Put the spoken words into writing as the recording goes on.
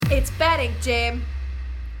exciting, Jim,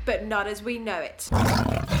 but not as we know it.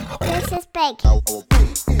 This is big.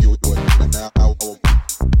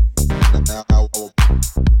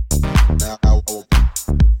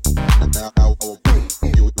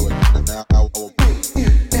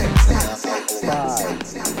 Five,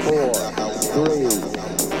 four, three,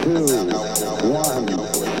 two, one.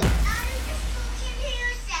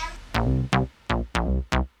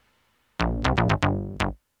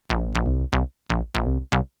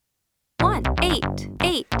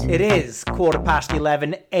 8. It is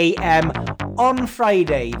 11:15 a.m. on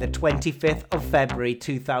Friday, the 25th of February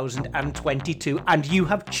 2022, and you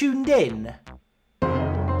have tuned in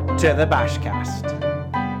to the BashCast.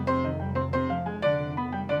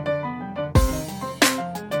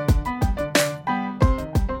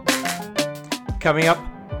 Coming up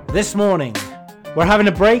this morning, we're having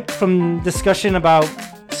a break from discussion about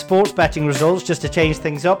sports betting results just to change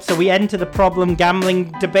things up. So we enter the problem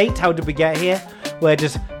gambling debate. How did we get here? Where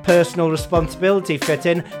does personal responsibility fit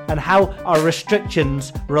in? And how are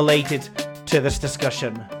restrictions related to this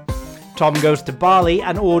discussion? Tom goes to Bali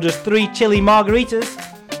and orders 3 Chilli Margaritas.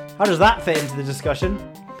 How does that fit into the discussion?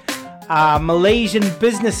 A Malaysian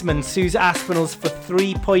businessman sues Aspinalls for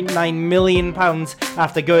 £3.9 million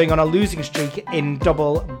after going on a losing streak in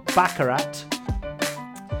double baccarat.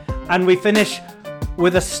 And we finish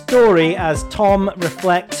with a story as Tom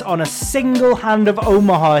reflects on a single hand of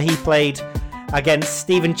Omaha he played against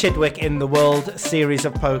Stephen Chidwick in the World Series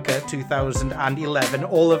of Poker 2011.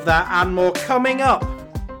 All of that and more coming up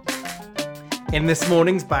in this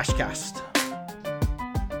morning's BashCast.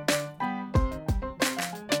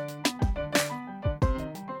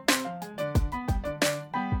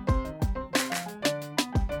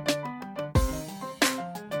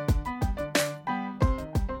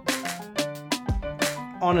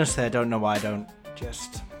 Honestly, I don't know why I don't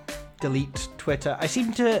just delete Twitter. I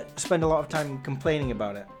seem to spend a lot of time complaining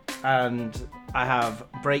about it, and I have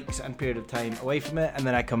breaks and period of time away from it, and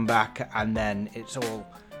then I come back, and then it's all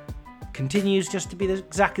continues just to be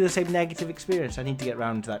exactly the same negative experience. I need to get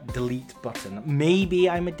around to that delete button. Maybe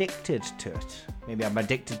I'm addicted to it. Maybe I'm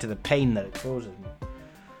addicted to the pain that it causes me.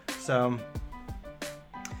 So,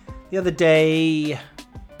 the other day,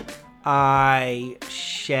 I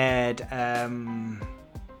shared...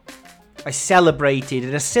 I celebrated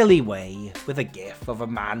in a silly way with a gif of a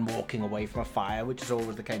man walking away from a fire, which is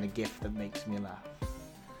always the kind of gif that makes me laugh.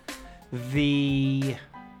 The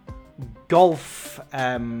golf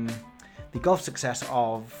success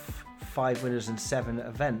of 5 winners and 7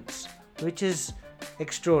 events, which is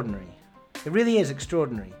extraordinary. It really is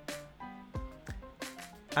extraordinary.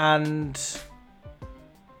 And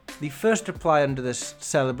the first reply under this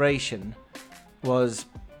celebration was,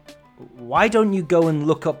 why don't you go and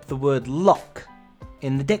look up the word luck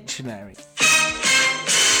in the dictionary?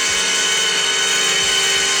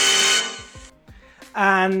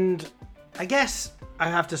 And I guess I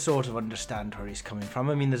have to sort of understand where he's coming from.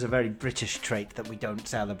 I mean, there's a very British trait that we don't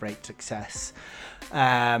celebrate success.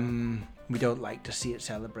 We don't like to see it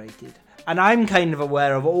celebrated. And I'm kind of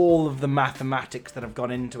aware of all of the mathematics that have gone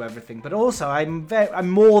into everything. But also, I'm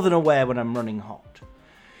more than aware when I'm running hot.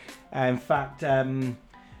 In fact...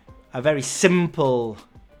 a very simple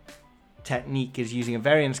technique is using a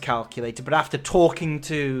variance calculator, but after talking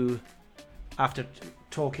to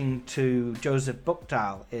Joseph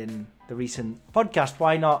Buchdahl in the recent podcast,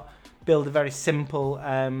 why not build a very simple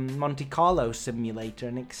Monte Carlo simulator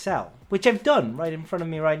in Excel, which I've done right in front of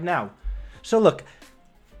me right now. So look,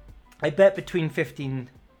 I bet between 10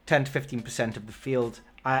 to 15% of the field.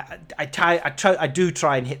 I do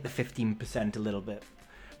try and hit the 15% a little bit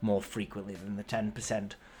more frequently than the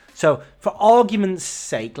 10%. So, for argument's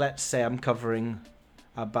sake, let's say I'm covering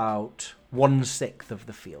about 1/6 of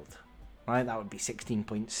the field, right? That would be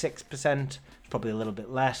 16.6%. Probably a little bit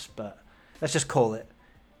less, but let's just call it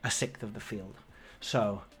 1/6 of the field.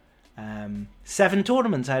 So, 7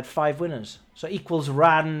 tournaments, I had 5 winners. So, equals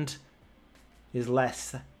Rand is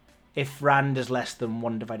less. If Rand is less than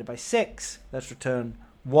 1 divided by 6, let's return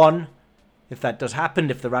 1. If that does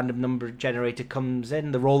happen, if the random number generator comes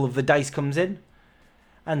in, the roll of the dice comes in.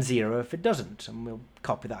 And 0 if it doesn't. And we'll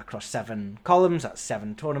copy that across 7 columns. That's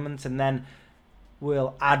 7 tournaments. And then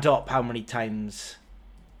we'll add up how many times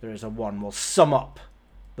there is a 1. We'll sum up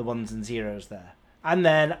the 1s and 0s there. And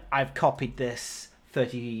then I've copied this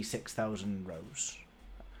 36,000 rows.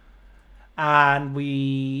 And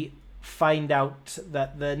we find out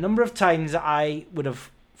that the number of times I would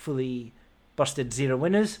have fully busted 0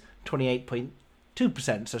 winners,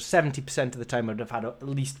 28.2%. So 70% of the time I would have had at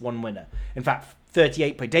least 1 winner. In fact,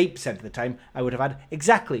 38.8% of the time I would have had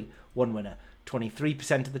exactly 1 winner.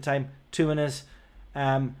 23% of the time, 2 winners.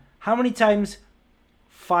 How many times?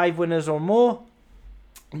 5 winners or more?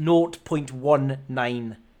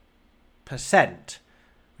 0.19%,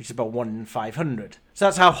 which is about 1 in 500. So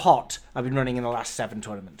that's how hot I've been running in the last 7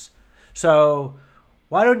 tournaments. So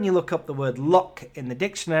why don't you look up the word luck in the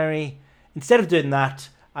dictionary? Instead of doing that,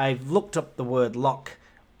 I've looked up the word luck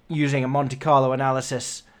using a Monte Carlo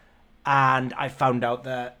analysis, and I found out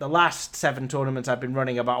that the last 7 tournaments I've been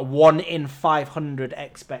running about a 1 in 500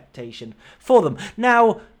 expectation for them.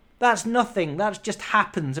 Now, that's nothing. That just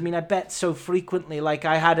happens. I mean, I bet so frequently. Like,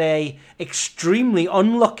 I had a extremely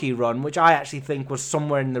unlucky run, which I actually think was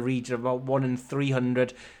somewhere in the region of about 1 in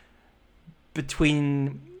 300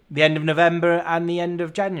 between the end of November and the end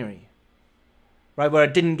of January. Right, where I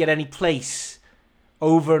didn't get any place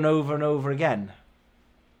over and over and over again.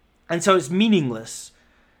 And so it's meaningless.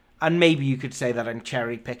 And maybe you could say that I'm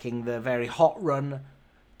cherry-picking the very hot run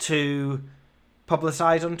to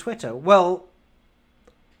publicise on Twitter. Well,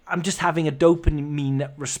 I'm just having a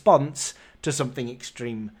dopamine response to something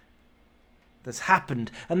extreme that's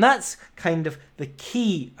happened. And that's kind of the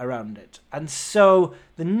key around it. And so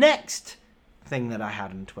the next thing that I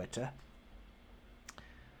had on Twitter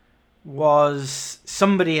was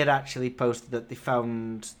somebody had actually posted that they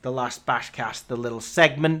found the last BashCast, the little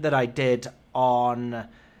segment that I did on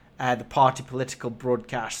the party political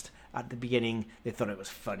broadcast at the beginning. They thought it was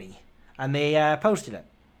funny. And they posted it.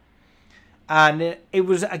 And it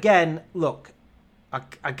was, again, look,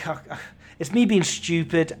 it's me being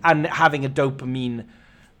stupid and having a dopamine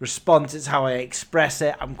response. It's how I express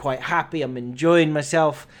it. I'm quite happy. I'm enjoying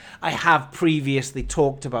myself. I have previously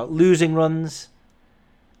talked about losing runs.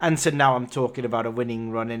 And so now I'm talking about a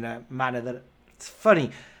winning run in a manner that's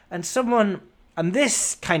funny. And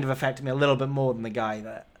this kind of affected me a little bit more than the guy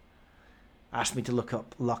that asked me to look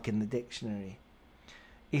up luck in the dictionary.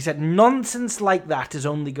 He said, nonsense like that is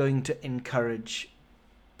only going to encourage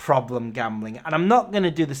problem gambling. And I'm not going to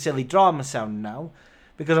do the silly drama sound now,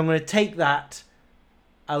 because I'm going to take that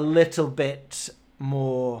a little bit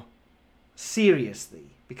more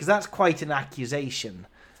seriously, because that's quite an accusation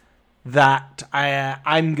that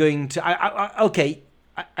I'm going to...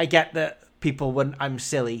 I get that people, when I'm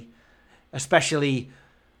silly, especially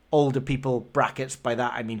older people, brackets, by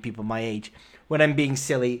that I mean people my age, when I'm being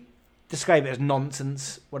silly, describe it as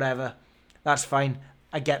nonsense, whatever. That's fine.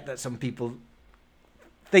 I get that some people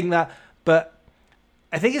think that, but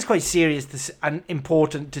I think it's quite serious and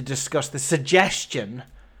important to discuss the suggestion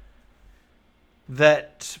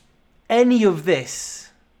that any of this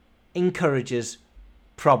encourages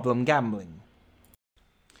problem gambling.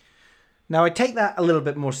 Now, I take that a little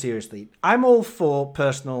bit more seriously. I'm all for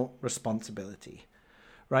personal responsibility,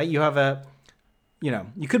 right? You have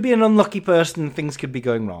you could be an unlucky person, things could be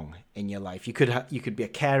going wrong in your life. You could be a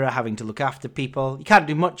carer having to look after people. You can't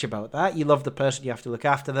do much about that. You love the person, you have to look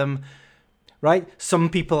after them, right? Some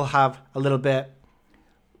people have a little bit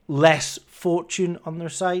less fortune on their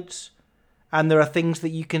sides, and there are things that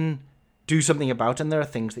you can do something about, and there are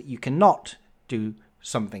things that you cannot do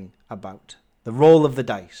something about. The roll of the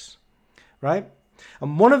dice, right?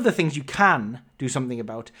 And one of the things you can do something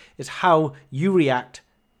about is how you react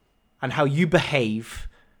and how you behave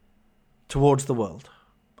towards the world,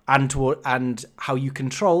 and how you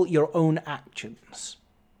control your own actions.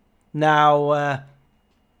 Now,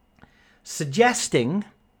 suggesting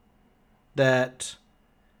that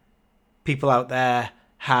people out there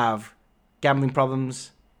have gambling problems,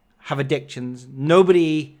 have addictions,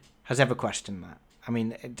 nobody has ever questioned that. I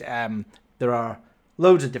mean, there are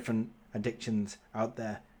loads of different addictions out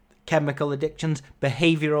there. Chemical addictions,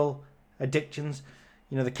 behavioral addictions,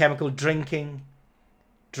 the chemical drinking,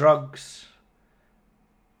 drugs,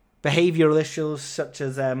 behavioral issues such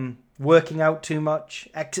as working out too much.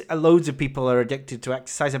 Loads of people are addicted to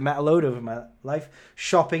exercise. I've met a load over my life.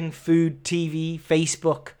 Shopping, food, TV,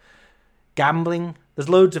 Facebook, gambling. There's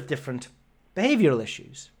loads of different behavioral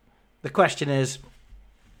issues. The question is,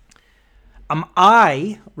 am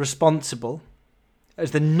I responsible,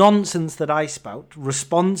 as the nonsense that I spout,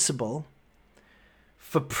 responsible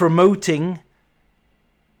for promoting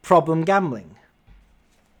problem gambling?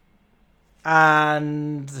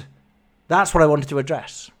 And that's what I wanted to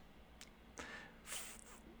address.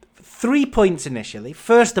 3 points initially.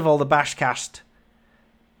 First of all, the BashCast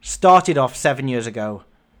started off 7 years ago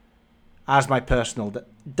as my personal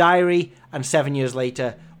diary, and 7 years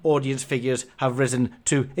later, audience figures have risen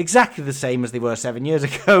to exactly the same as they were 7 years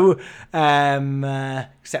ago.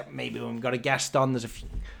 Except maybe when we've got a guest on, there's a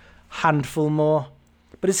handful more.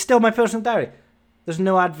 But it's still my personal diary. There's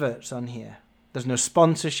no adverts on here. There's no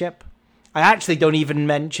sponsorship. I actually don't even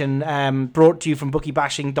mention brought to you from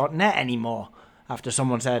bookiebashing.net anymore, after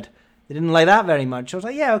someone said They didn't like that very much. I was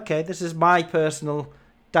like, yeah, okay, this is my personal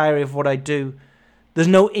diary of what I do. There's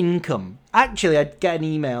no income. Actually, I'd get an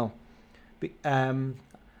email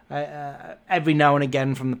every now and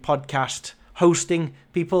again from the podcast hosting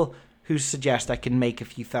people who suggest I can make a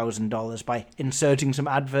few $1,000s by inserting some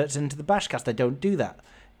adverts into the BashCast. I don't do that.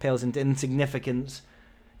 It pales into insignificance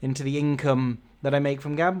into the income that I make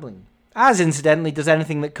from gambling. As incidentally does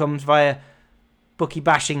anything that comes via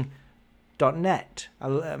bookiebashing.net.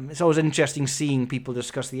 It's always interesting seeing people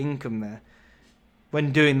discuss the income there.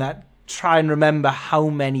 When doing that, try and remember how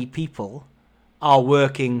many people are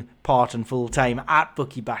working part and full time at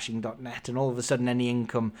bookiebashing.net, and all of a sudden any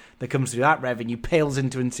income that comes through that revenue pales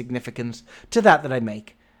into insignificance to that I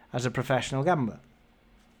make as a professional gambler.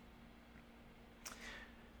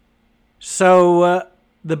 So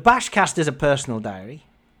the BashCast is a personal diary,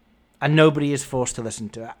 and nobody is forced to listen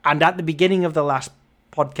to it. And at the beginning of the last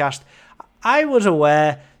podcast, I was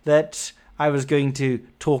aware that I was going to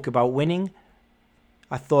talk about winning.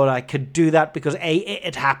 I thought I could do that because A, it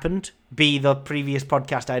had happened. B, the previous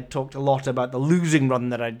podcast I had talked a lot about the losing run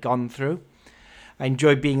that I'd gone through. I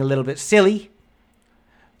enjoyed being a little bit silly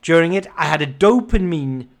during it. I had a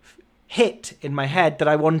dopamine hit in my head that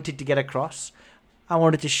I wanted to get across. I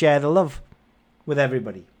wanted to share the love with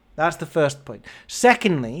everybody. That's the first point.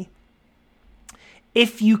 Secondly,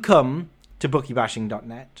 if you come to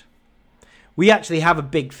bookiebashing.net, we actually have a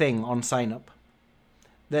big thing on sign up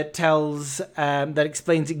that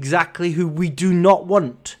explains exactly who we do not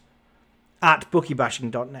want at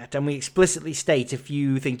bookiebashing.net. And we explicitly state if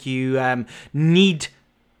you think you need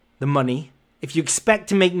the money, if you expect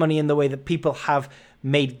to make money in the way that people have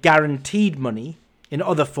made guaranteed money in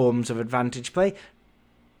other forms of advantage play,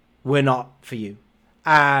 we're not for you.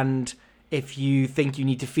 And if you think you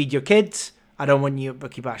need to feed your kids, I don't want you at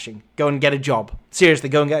Bookie Bashing. Go and get a job. Seriously,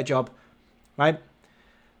 go and get a job. Right?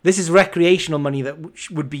 This is recreational money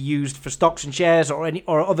that would be used for stocks and shares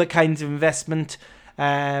or other kinds of investment,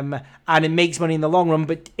 and it makes money in the long run.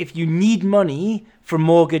 But if you need money for a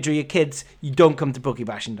mortgage or your kids, you don't come to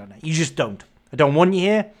bookiebashing.net. You just don't. I don't want you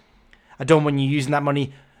here. I don't want you using that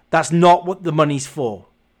money. That's not what the money's for.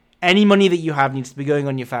 Any money that you have needs to be going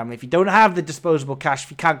on your family. If you don't have the disposable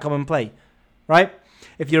cash, you can't come and play, right?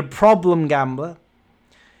 If you're a problem gambler,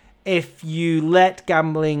 if you let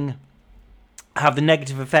gambling have the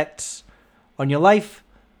negative effects on your life,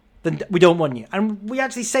 then we don't want you. And we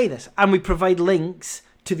actually say this, and we provide links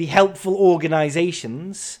to the helpful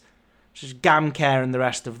organisations, such as GamCare and the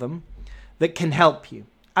rest of them, that can help you.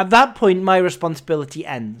 At that point, my responsibility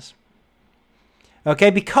ends.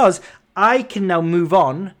 Okay, because I can now move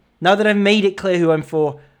on, now that I've made it clear who I'm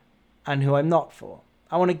for and who I'm not for.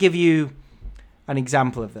 I want to give you an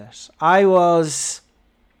example of this. I was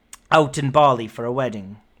out in Bali for a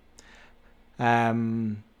wedding.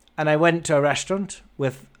 And I went to a restaurant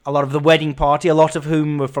with a lot of the wedding party, a lot of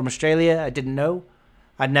whom were from Australia. I didn't know.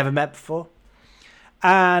 I'd never met before.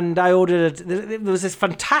 And I ordered, there was this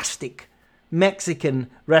fantastic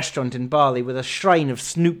Mexican restaurant in Bali with a shrine of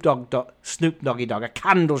Snoop Doggy Dogg, a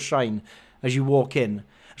candle shrine as you walk in.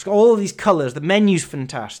 It's got all these colours. The menu's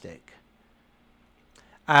fantastic.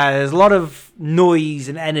 There's a lot of noise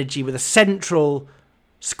and energy with a central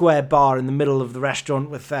square bar in the middle of the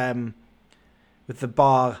restaurant with the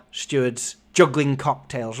bar stewards juggling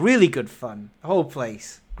cocktails. Really good fun. The whole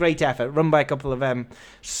place. Great effort. Run by a couple of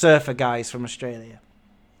surfer guys from Australia.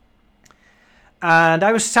 And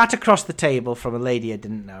I was sat across the table from a lady I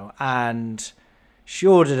didn't know, and she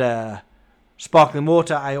ordered a sparkling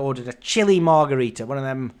water. I ordered a chili margarita, one of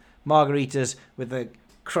them margaritas with the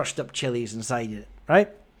crushed up chilies inside it, right?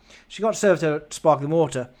 She got served her sparkling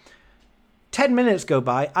water. 10 minutes go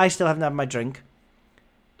by, I still haven't had my drink.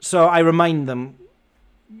 So I remind them,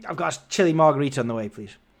 I've got a chili margarita on the way,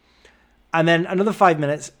 please. And then another 5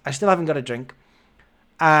 minutes, I still haven't got a drink.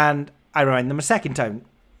 And I remind them a second time.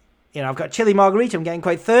 You know, I've got chili margarita, I'm getting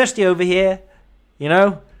quite thirsty over here. You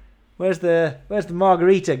know? Where's the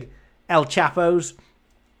margarita, El Chapo's?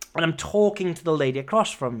 And I'm talking to the lady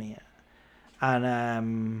across from me.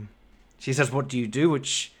 And she says, what do you do?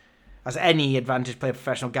 Which, as any advantage player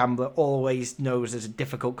professional gambler always knows, is a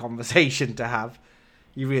difficult conversation to have.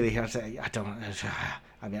 You really have to say,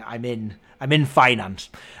 I'm in finance.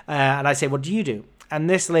 And I say, what do you do? And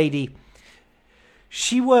this lady,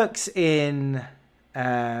 she works in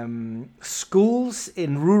schools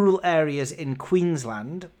in rural areas in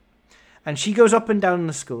Queensland. And she goes up and down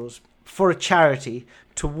the schools for a charity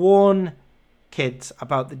to warn kids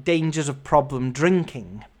about the dangers of problem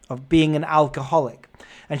drinking, of being an alcoholic.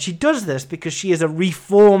 And she does this because she is a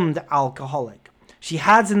reformed alcoholic. She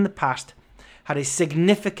has in the past had a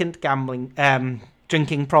significant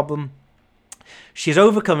drinking problem She's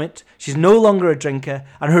overcome it. She's no longer a drinker,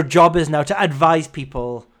 and her job is now to advise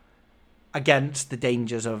people against the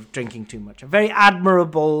dangers of drinking too much. A very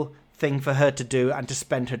admirable thing for her to do and to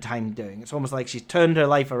spend her time doing. It's almost like she's turned her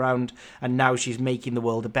life around and now she's making the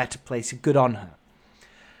world a better place. Good on her.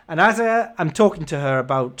 And as I'm talking to her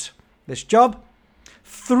about this job,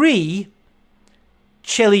 3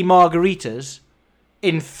 Chilli Margaritas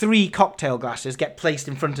in 3 cocktail glasses get placed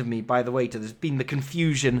in front of me by the waiter. There's been the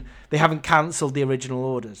confusion. They haven't cancelled the original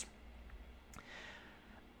orders.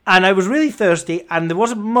 And I was really thirsty, and there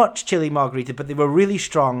wasn't much chili margarita, but they were really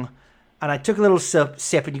strong. And I took a little sip,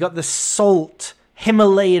 and you got the salt,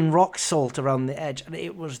 Himalayan rock salt around the edge, and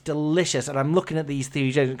it was delicious. And I'm looking at these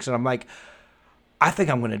 3 drinks, and I'm like, I think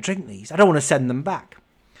I'm going to drink these. I don't want to send them back.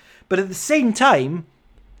 But at the same time,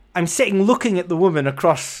 I'm sitting looking at the woman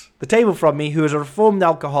across the table from me who is a reformed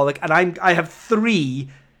alcoholic, and I have 3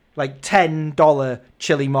 like $10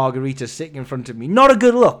 chili margaritas sitting in front of me. Not a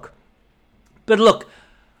good look. But look,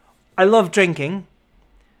 I love drinking.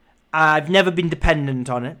 I've never been dependent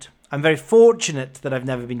on it. I'm very fortunate that I've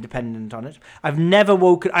never been dependent on it. I've never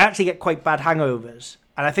woken... I actually get quite bad hangovers.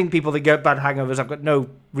 And I think people that get bad hangovers, I've got no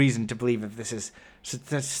reason to believe if this is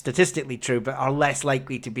statistically true, but are less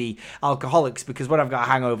likely to be alcoholics, because when I've got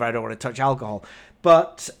a hangover, I don't want to touch alcohol.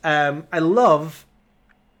 But I love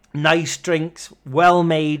nice drinks,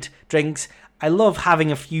 well-made drinks. I love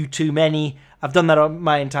having a few too many. I've done that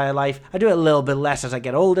my entire life. I do it a little bit less as I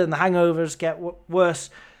get older and the hangovers get worse.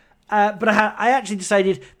 But I actually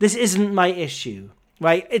decided this isn't my issue,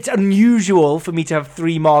 right? It's unusual for me to have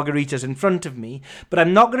 3 margaritas in front of me, but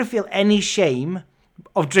I'm not going to feel any shame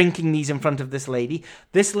of drinking these in front of this lady.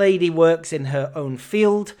 This lady works in her own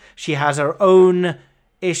field. She has her own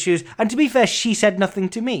issues. And to be fair, she said nothing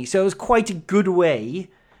to me. So it was quite a good way.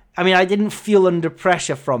 I mean, I didn't feel under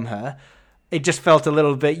pressure from her. It just felt a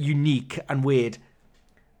little bit unique and weird,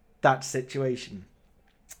 that situation.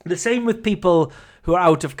 The same with people who are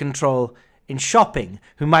out of control in shopping,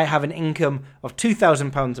 who might have an income of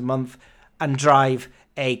 £2,000 a month and drive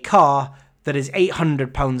a car that is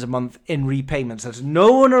 £800 a month in repayments. There's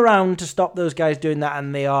no one around to stop those guys doing that,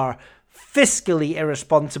 and they are fiscally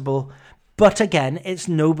irresponsible. But again, it's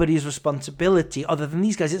nobody's responsibility other than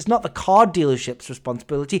these guys. It's not the car dealership's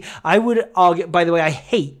responsibility. I would argue, by the way, I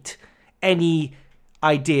hate any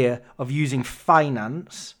idea of using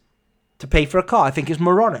finance to pay for a car. I think it's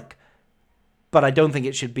moronic. But I don't think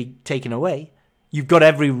it should be taken away. You've got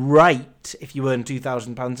every right, if you earn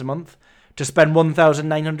 £2,000 a month, to spend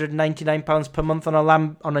 £1,999 per month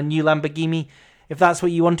on a new Lamborghini. If that's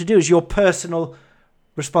what you want to do, is your personal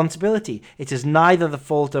responsibility. It is neither the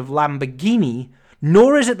fault of Lamborghini,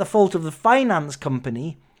 nor is it the fault of the finance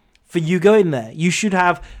company for you going there. You should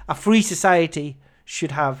have, a free society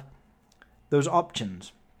should have those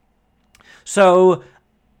options. So,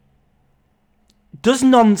 does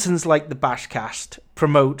nonsense like the BashCast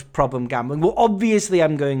promote problem gambling? Well, obviously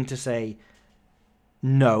I'm going to say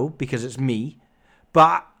no, because it's me.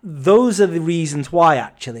 But those are the reasons why,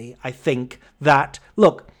 actually, I think that,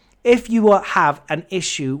 look, if you have an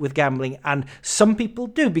issue with gambling, and some people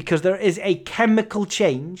do, because there is a chemical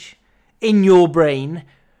change in your brain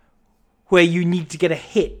where you need to get a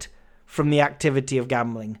hit from the activity of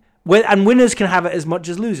gambling. And winners can have it as much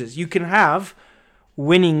as losers. You can have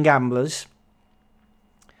winning gamblers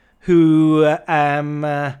who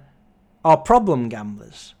are problem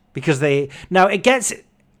gamblers, because now it gets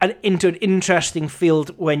into an interesting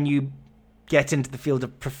field when you get into the field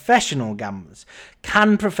of professional gamblers.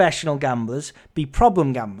 Can professional gamblers be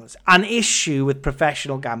problem gamblers? An issue with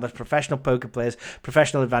professional gamblers, professional poker players,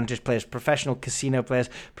 professional advantage players, professional casino players,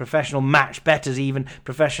 professional match bettors, even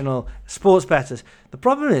professional sports bettors. The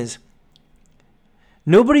problem is,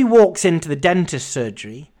 nobody walks into the dentist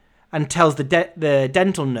surgery and tells the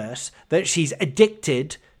dental nurse that she's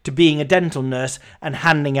addicted to being a dental nurse and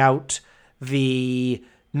handing out the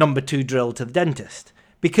number 2 drill to the dentist.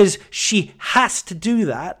 Because she has to do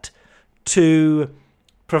that to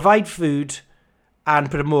provide food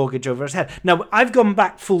and put a mortgage over his head. Now, I've gone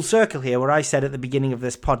back full circle here where I said at the beginning of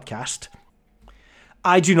this podcast,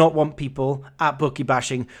 I do not want people at bookie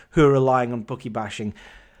bashing who are relying on bookie bashing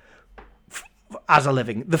as a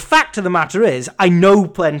living. The fact of the matter is, I know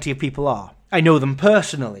plenty of people are. I know them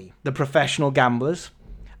personally. The professional gamblers.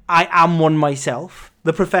 I am one myself.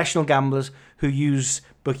 The professional gamblers who use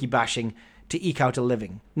bookie bashing to eke out a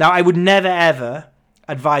living. Now, I would never, ever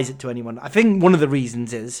advise it to anyone. I think one of the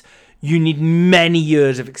reasons is you need many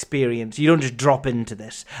years of experience. You don't just drop into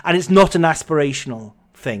this. And it's not an aspirational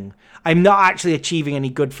thing. I'm not actually achieving any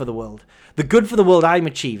good for the world. The good for the world I'm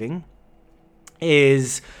achieving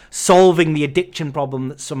is solving the addiction problem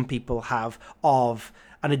that some people have of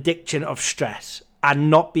an addiction of stress and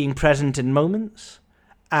not being present in moments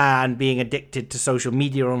and being addicted to social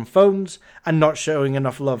media on phones and not showing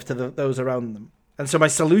enough love to those around them. And so my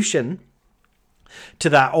solution to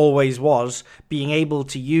that always was being able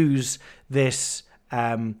to use this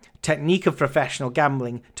technique of professional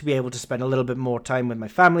gambling to be able to spend a little bit more time with my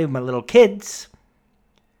family, with my little kids,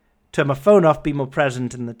 turn my phone off, be more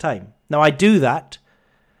present in the time. Now, I do that,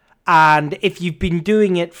 and if you've been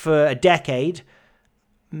doing it for a decade,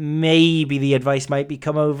 maybe the advice might be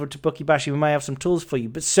come over to Bookie Bashing. We might have some tools for you,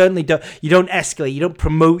 but certainly you don't escalate, you don't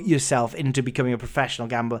promote yourself into becoming a professional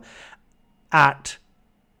gambler at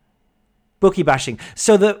Bookie Bashing.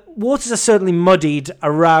 So the waters are certainly muddied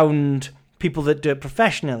around people that do it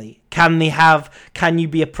professionally. Can you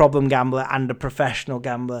be a problem gambler and a professional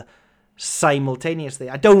gambler simultaneously?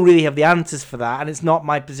 I don't really have the answers for that, and it's not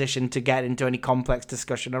my position to get into any complex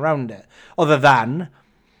discussion around it, other than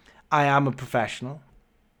I am a professional.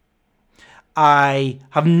 I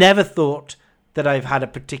have never thought that I've had a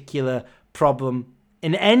particular problem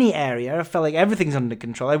in any area. I felt like everything's under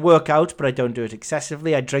control. I work out, but I don't do it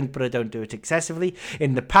excessively. I drink, but I don't do it excessively.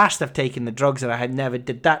 In the past, I've taken the drugs, and I had never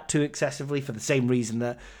did that too excessively for the same reason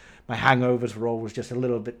that my hangovers were always just a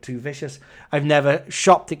little bit too vicious. I've never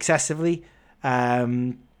shopped excessively.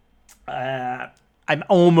 I'm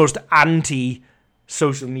almost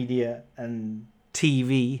anti-social media and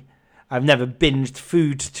TV. I've never binged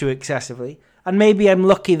food too excessively. And maybe I'm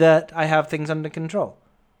lucky that I have things under control.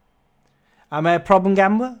 Am I a problem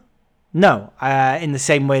gambler? No. In the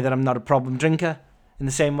same way that I'm not a problem drinker. In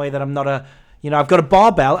the same way that I'm not I've got a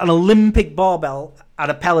barbell, an Olympic barbell at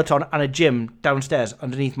a Peloton and a gym downstairs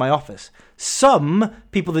underneath my office. Some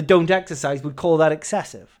people that don't exercise would call that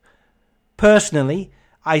excessive. Personally,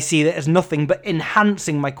 I see that as nothing but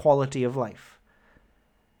enhancing my quality of life.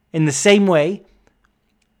 In the same way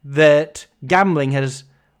that gambling has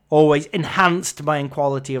always enhanced my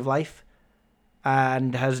quality of life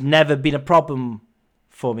and has never been a problem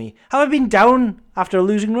for me. Have I been down after a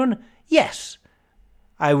losing run? Yes.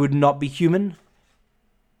 I would not be human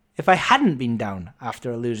if I hadn't been down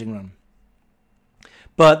after a losing run.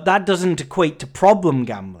 But that doesn't equate to problem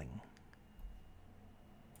gambling.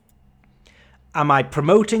 Am I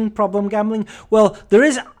promoting problem gambling? Well, there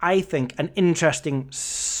is, I think, an interesting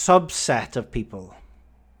subset of people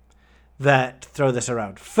that throw this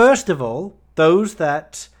around. First of all, those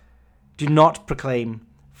that do not proclaim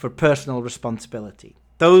for personal responsibility.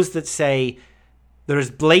 Those that say there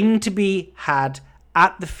is blame to be had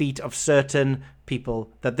at the feet of certain people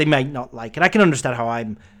that they might not like. And I can understand how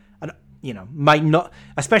might not,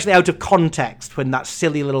 especially out of context, when that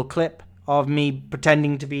silly little clip of me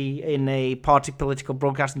pretending to be in a party political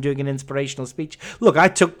broadcast and doing an inspirational speech. Look, I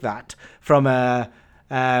took that from a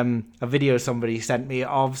video somebody sent me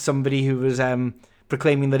of somebody who was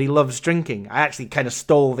proclaiming that he loves drinking. I actually kind of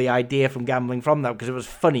stole the idea from gambling from that because it was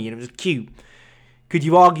funny and it was cute. Could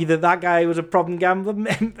you argue that that guy was a problem gambler?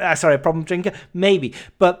 A problem drinker? Maybe.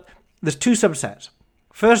 But there's two subsets.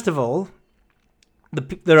 First of all,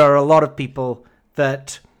 there are a lot of people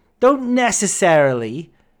that don't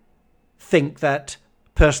necessarily think that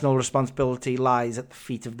personal responsibility lies at the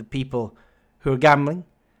feet of the people who are gambling,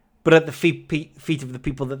 but at the feet of the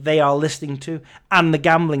people that they are listening to and the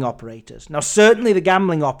gambling operators. Now, certainly the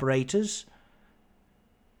gambling operators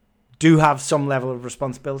do have some level of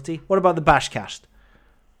responsibility. What about the BashCast?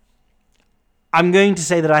 I'm going to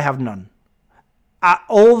say that I have none.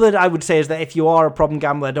 All that I would say is that if you are a problem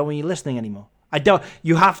gambler, I don't want you listening anymore.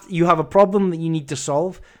 You have a problem that you need to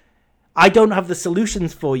solve. I don't have the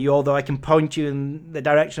solutions for you, although I can point you in the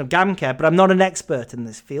direction of GamCare, but I'm not an expert in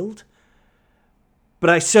this field. But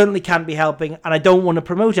I certainly can't be helping, and I don't want to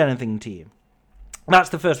promote anything to you. That's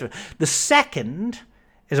the first one. The second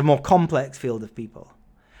is a more complex field of people.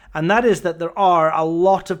 And that is that there are a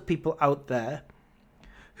lot of people out there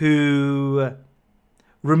who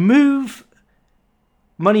remove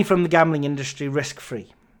money from the gambling industry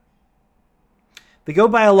risk-free. They go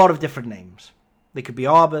by a lot of different names. They could be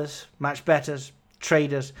arbors, match bettors,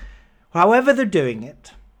 traders. However they're doing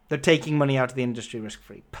it, they're taking money out of the industry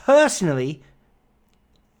risk-free. Personally,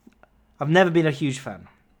 I've never been a huge fan.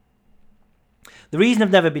 The reason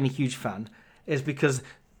I've never been a huge fan is because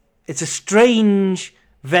it's a strange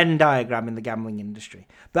Venn diagram in the gambling industry.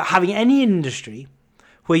 But having any industry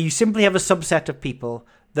where you simply have a subset of people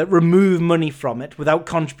that remove money from it without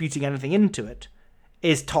contributing anything into it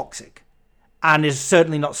is toxic. and is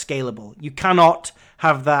certainly not scalable. You cannot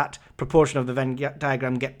have that proportion of the Venn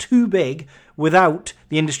diagram get too big without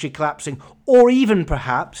the industry collapsing, or even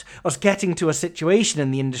perhaps us getting to a situation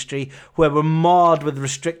in the industry where we're marred with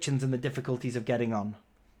restrictions and the difficulties of getting on.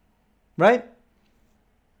 Right?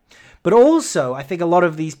 But also, I think a lot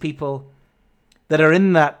of these people that are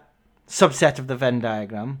in that subset of the Venn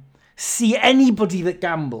diagram see anybody that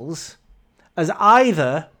gambles as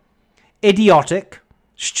either idiotic,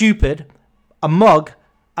 stupid, a mug,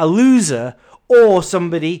 a loser, or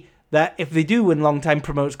somebody that, if they do win long time,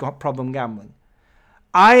 promotes problem gambling.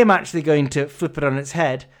 I am actually going to flip it on its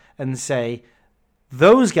head and say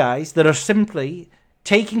those guys that are simply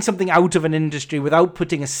taking something out of an industry without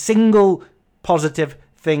putting a single positive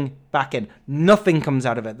thing back in. Nothing comes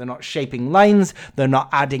out of it. They're not shaping lines. They're not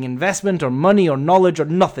adding investment or money or knowledge or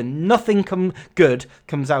nothing. Nothing good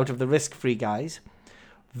comes out of the risk-free guys.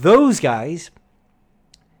 Those guys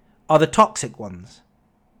are the toxic ones.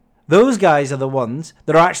 Those guys are the ones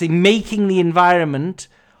that are actually making the environment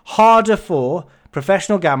harder for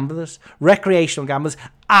professional gamblers, recreational gamblers,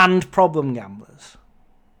 and problem gamblers.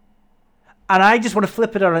 And I just want to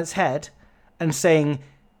flip it on its head and saying,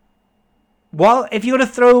 well, if you're going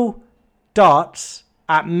to throw darts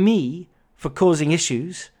at me for causing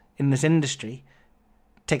issues in this industry,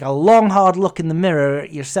 take a long, hard look in the mirror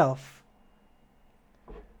at yourself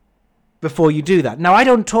before you do that. Now, I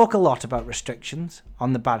don't talk a lot about restrictions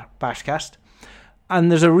on the BashCast,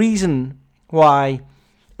 and there's a reason why.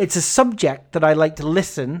 It's a subject that I like to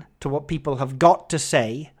listen to what people have got to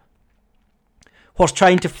say whilst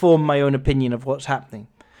trying to form my own opinion of what's happening.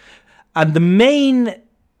 And the main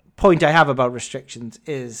point I have about restrictions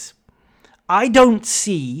is I don't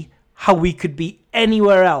see how we could be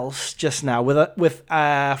anywhere else just now with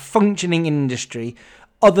a functioning industry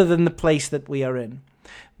other than the place that we are in.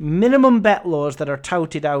 Minimum bet laws that are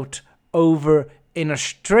touted out over in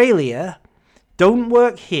Australia don't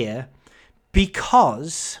work here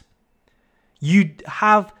because you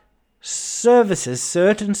have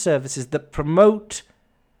certain services that promote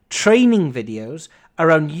training videos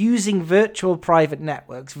around using virtual private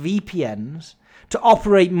networks, VPNs, to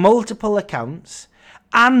operate multiple accounts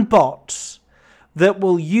and bots that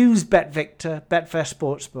will use BetVictor, Betfair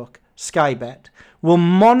Sportsbook, Sky Bet, will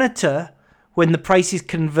monitor when the prices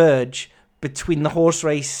converge between the horse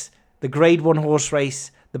race, the grade 1 horse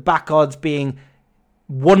race, the back odds being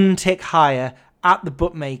one tick higher at the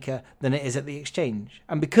bookmaker than it is at the exchange.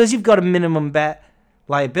 And because you've got a minimum bet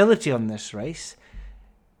liability on this race,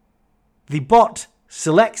 the bot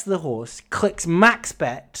selects the horse, clicks max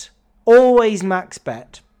bet, always max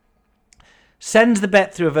bet, sends the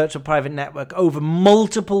bet through a virtual private network over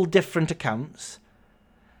multiple different accounts,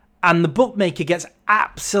 and the bookmaker gets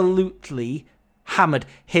absolutely hammered.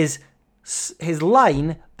 His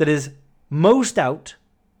line that is most out,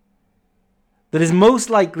 that is most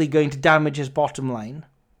likely going to damage his bottom line,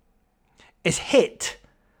 is hit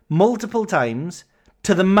multiple times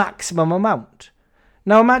to the maximum amount.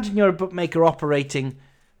 Now imagine you're a bookmaker operating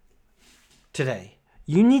today.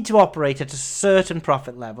 You need to operate at a certain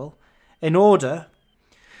profit level in order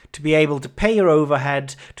to be able to pay your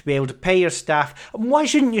overhead, to be able to pay your staff. And why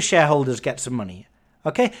shouldn't your shareholders get some money?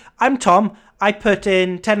 Okay, I'm Tom. I put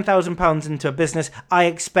in £10,000 into a business. I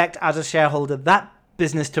expect as a shareholder that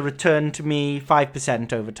business to return to me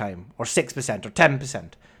 5% over time, or 6%, or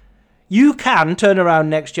 10%. You can turn around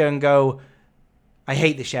next year and go, I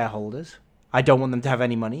hate the shareholders. I don't want them to have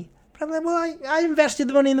any money. But I'm like, well, I invested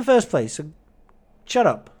the money in the first place, so shut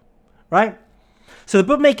up, right? So the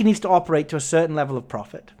bookmaker needs to operate to a certain level of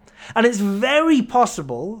profit. And it's very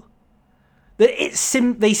possible that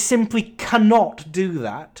they simply cannot do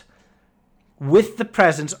that with the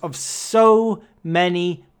presence of so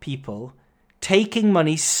many people taking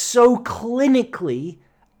money so clinically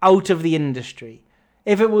out of the industry.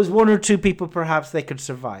 If it was one or two people, perhaps they could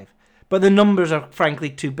survive. But the numbers are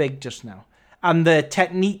frankly too big just now. And the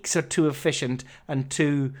techniques are too efficient and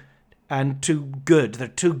too good. They're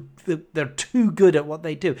too good at what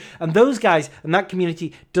they do. And those guys and that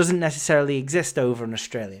community doesn't necessarily exist over in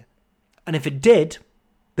Australia. And if it did,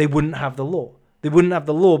 they wouldn't have the law. They wouldn't have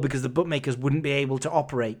the law because the bookmakers wouldn't be able to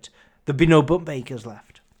operate. There'd be no bookmakers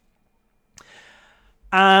left.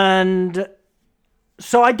 And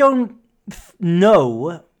so I don't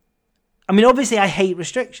know. I mean, obviously I hate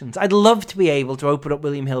restrictions. I'd love to be able to open up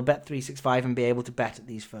William Hill Bet365 and be able to bet at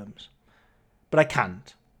these firms. But I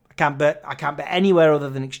can't. I can't bet anywhere other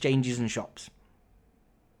than exchanges and shops.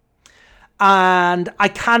 And I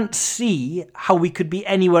can't see how we could be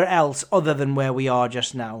anywhere else other than where we are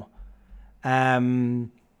just now.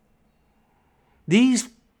 These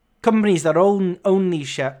companies that own these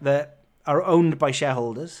are owned by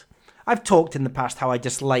shareholders. I've talked in the past how I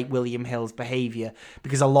dislike William Hill's behaviour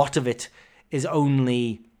because a lot of it is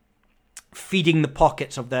only feeding the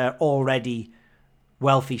pockets of their already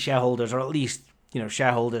wealthy shareholders, or at least,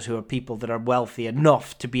 shareholders who are people that are wealthy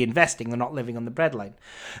enough to be investing. They're not living on the breadline.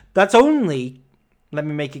 That's only, let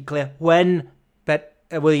me make it clear, when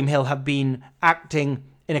William Hill have been acting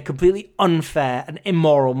in a completely unfair and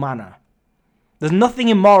immoral manner. There's nothing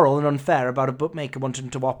immoral and unfair about a bookmaker wanting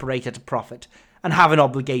to operate at a profit and have an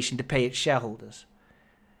obligation to pay its shareholders.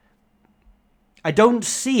 I don't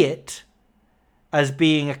see it as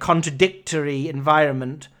being a contradictory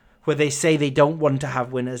environment where they say they don't want to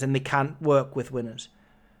have winners and they can't work with winners.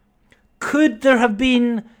 Could there have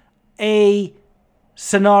been a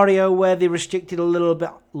scenario where they restricted a little bit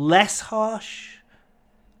less harsh,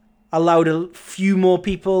 allowed a few more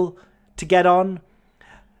people to get on?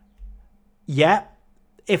 Yeah,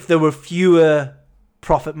 if there were fewer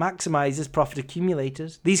profit maximizers, profit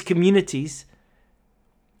accumulators. These communities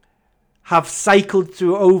have cycled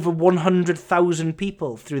through over 100,000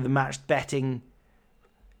 people through the matched betting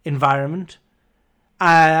environment.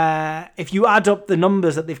 If you add up the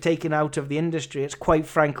numbers that they've taken out of the industry, it's quite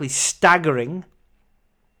frankly staggering.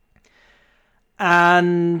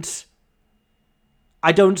 And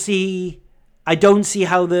I don't see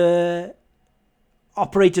how the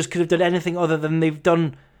operators could have done anything other than they've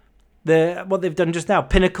done what they've done just now.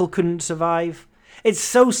 Pinnacle couldn't survive. It's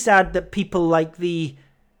so sad that people like the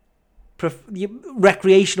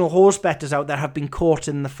recreational horse bettors out there have been caught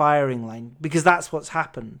in the firing line, because that's what's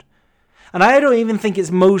happened. And I don't even think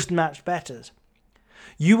it's most match bettors.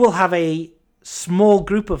 You will have a small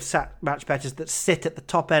group of match bettors that sit at the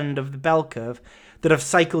top end of the bell curve that have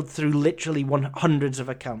cycled through literally hundreds of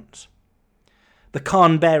accounts. The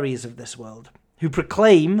Carnberries of this world, who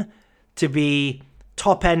proclaim to be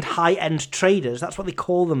top-end, high-end traders. That's what they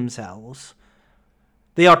call themselves.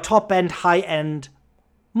 They are top-end, high-end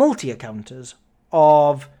multi-accounters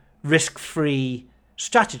of risk-free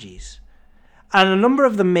strategies. And a number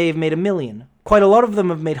of them may have made $1 million. Quite a lot of them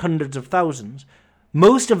have made hundreds of thousands.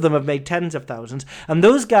 Most of them have made tens of thousands. And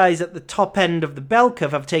those guys at the top end of the bell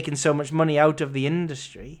curve have taken so much money out of the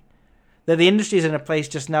industry that the industry is in a place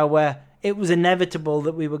just now where it was inevitable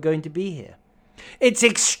that we were going to be here. It's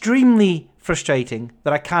extremely frustrating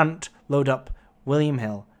that I can't load up William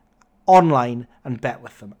Hill online and bet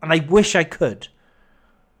with them. And I wish I could.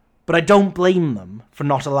 But I don't blame them for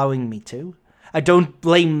not allowing me to. I don't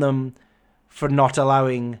blame them for not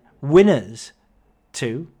allowing winners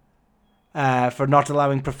to. For not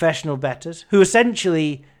allowing professional bettors, who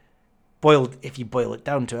essentially, if you boil it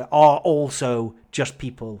down to it, are also just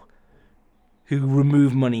people who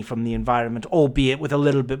remove money from the environment, albeit with a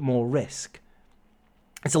little bit more risk.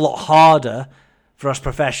 It's a lot harder for us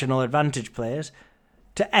professional advantage players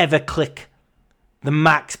to ever click the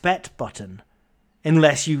max bet button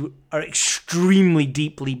unless you are extremely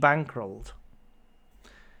deeply bankrolled.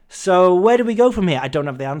 So where do we go from here? I don't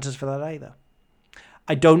have the answers for that either.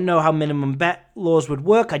 I don't know how minimum bet laws would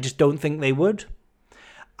work. I just don't think they would.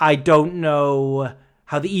 I don't know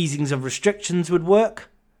how the easings of restrictions would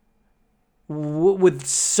work. With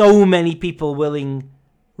so many people willing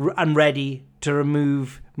and ready to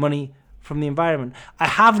remove money from the environment. I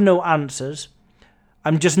have no answers.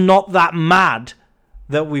 I'm just not that mad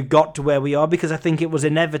that we've got to where we are, because I think it was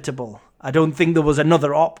inevitable. I don't think there was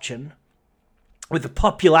another option. With the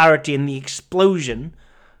popularity and the explosion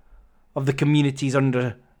of the communities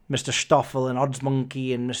under Mr. Stoffel and Odds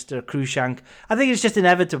Monkey and Mr. Cruikshank, I think it's just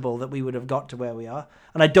inevitable that we would have got to where we are.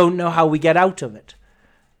 And I don't know how we get out of it.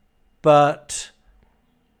 But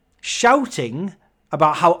shouting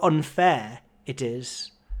about how unfair it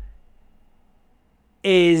is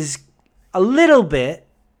a little bit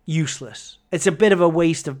useless. It's a bit of a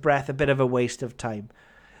waste of breath, a bit of a waste of time.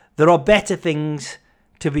 There are better things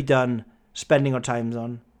to be done spending our times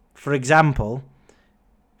on. For example,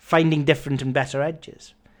 finding different and better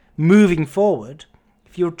edges. Moving forward,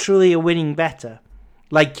 if you're truly a winning bettor,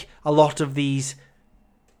 like a lot of these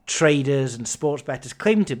traders and sports bettors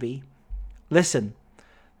claim to be, listen,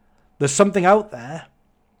 there's something out there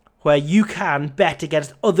where you can bet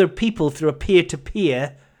against other people through a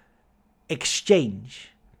peer-to-peer exchange.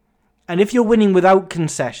 And if you're winning without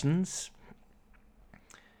concessions,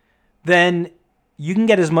 then you can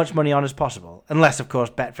get as much money on as possible. Unless, of course,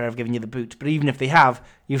 Betfair have given you the boot. But even if they have,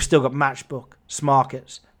 you've still got Matchbook,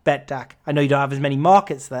 Smarkets, BetDAC. I know you don't have as many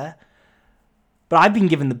markets there. But I've been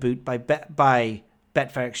given the boot by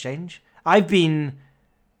Betfair Exchange. I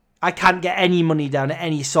can't get any money down at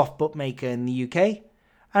any soft bookmaker in the UK.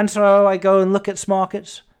 And so I go and look at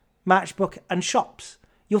Smarkets, Matchbook and shops.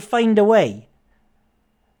 You'll find a way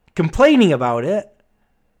complaining about it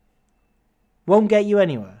won't get you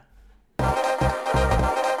anywhere.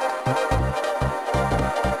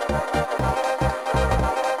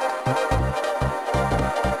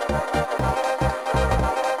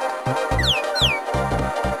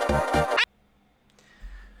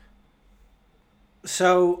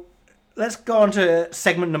 So let's go on to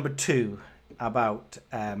segment number 2 about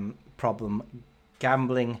problem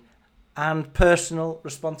gambling and personal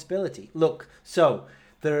responsibility. Look, so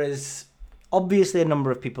there is obviously a number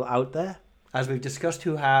of people out there, as we've discussed,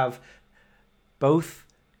 who have both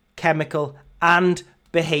chemical and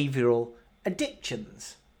behavioral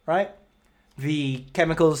addictions, right? The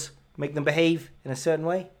chemicals make them behave in a certain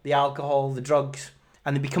way, the alcohol, the drugs,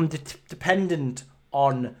 and they become dependent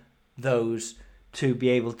on those to be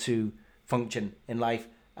able to function in life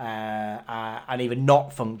and even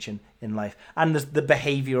not function in life. And there's the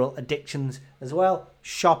behavioural addictions as well.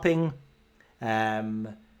 Shopping,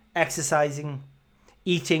 exercising,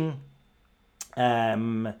 eating,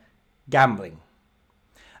 gambling.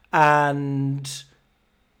 And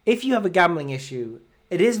if you have a gambling issue,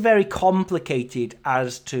 it is very complicated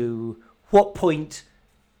as to what point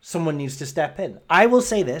someone needs to step in. I will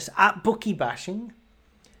say this, at bookie bashing,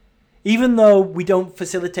 even though we don't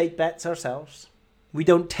facilitate bets ourselves, we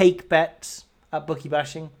don't take bets at bookie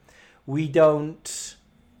bashing, we don't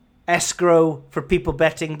escrow for people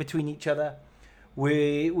betting between each other,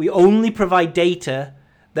 we only provide data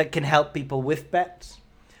that can help people with bets,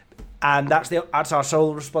 and that's our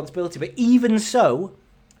sole responsibility. But even so,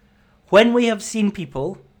 when we have seen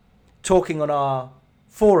people talking on our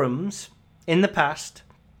forums in the past,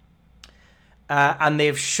 and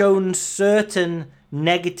they've shown certain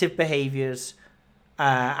negative behaviours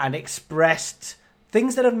and expressed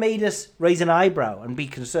things that have made us raise an eyebrow and be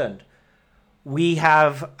concerned, we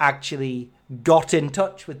have actually got in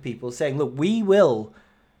touch with people saying, look, we will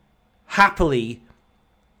happily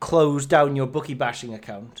close down your bookie bashing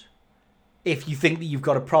account if you think that you've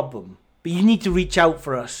got a problem, but you need to reach out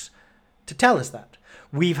for us to tell us that.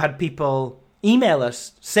 We've had people email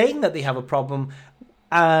us saying that they have a problem,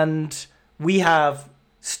 and we have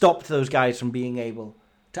stopped those guys from being able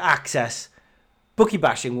to access bookie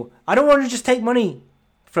bashing. I don't want to just take money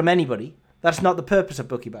from anybody. That's not the purpose of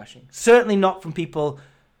bookie bashing. Certainly not from people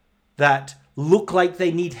that look like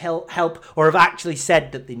they need help or have actually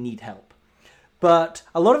said that they need help. But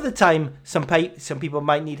a lot of the time, some people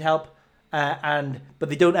might need help, but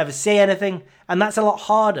they don't ever say anything, and that's a lot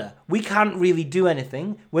harder. We can't really do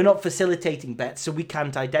anything. We're not facilitating bets, so we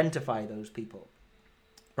can't identify those people,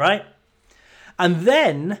 right? And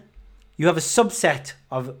then you have a subset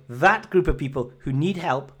of that group of people who need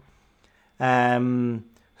help,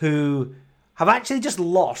 who have actually just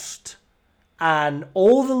lost, and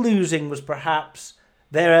all the losing was perhaps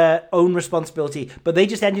their own responsibility, but they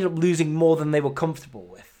just ended up losing more than they were comfortable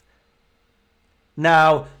with.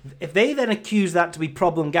 Now, if they then accuse that to be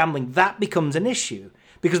problem gambling, that becomes an issue,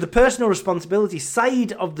 because the personal responsibility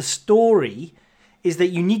side of the story is that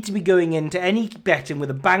you need to be going into any betting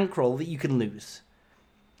with a bankroll that you can lose.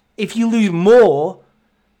 If you lose more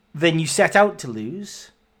than you set out to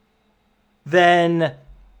lose, then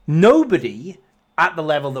nobody at the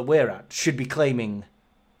level that we're at should be claiming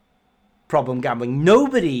problem gambling.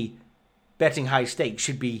 Nobody betting high stakes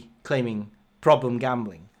should be claiming problem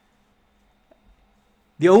gambling.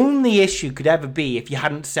 The only issue could ever be if you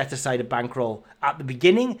hadn't set aside a bankroll at the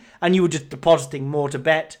beginning and you were just depositing more to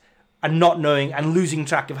bet and not knowing and losing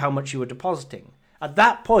track of how much you were depositing. At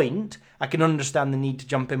that point, I can understand the need to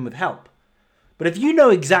jump in with help. But if you know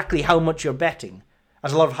exactly how much you're betting,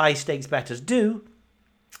 as a lot of high stakes bettors do,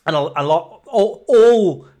 and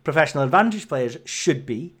all professional advantage players should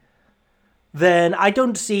be, then I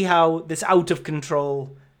don't see how this out of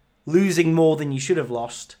control, losing more than you should have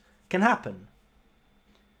lost, can happen.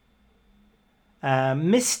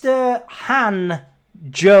 Mr. Han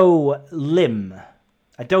Jo Lim.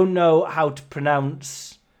 I don't know how to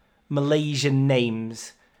pronounce Malaysian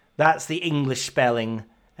names. That's the English spelling.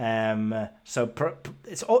 So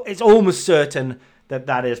it's almost certain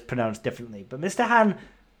that is pronounced differently. But Mr. Han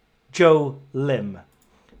Jo Lim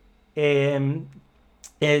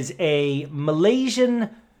is a Malaysian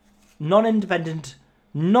non-independent,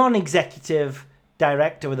 non-executive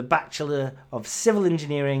director with a Bachelor of Civil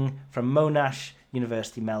Engineering from Monash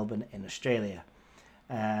University, Melbourne in Australia.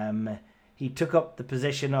 He took up the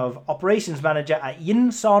position of operations manager at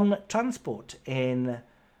Yinson Transport in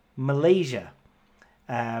Malaysia,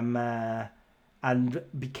 and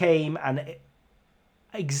became an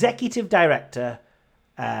executive director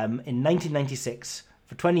in 1996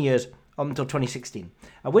 for 20 years until 2016,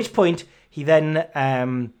 at which point he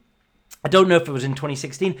then I don't know if it was in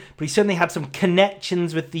 2016, but he certainly had some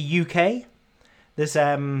connections with the UK. This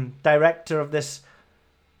director of this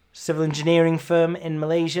civil engineering firm in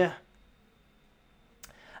Malaysia.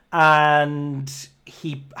 And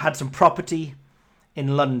he had some property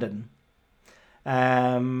in London.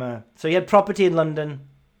 So he had property in London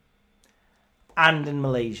and in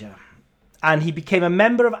Malaysia. And he became a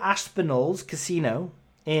member of Aspinalls Casino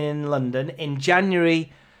in London in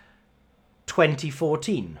January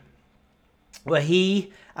 2014, where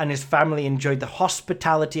he and his family enjoyed the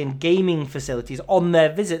hospitality and gaming facilities on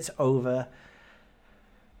their visits over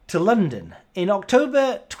to London. In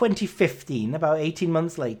October 2015, about 18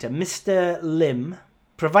 months later, Mr. Lim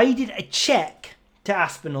provided a cheque to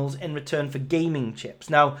Aspinalls in return for gaming chips.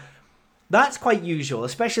 Now, that's quite usual,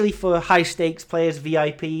 especially for high-stakes players,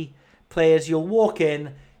 VIP players. You'll walk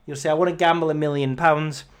in, you'll say, I want to gamble £1 million.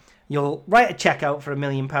 You'll write a cheque out for £1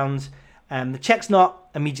 million. The cheque's not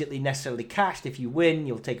immediately necessarily cashed. If you win,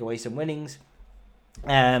 you'll take away some winnings.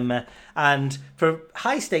 And for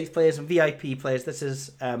high-stakes players and VIP players, this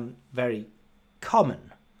is very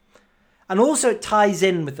common. And also it ties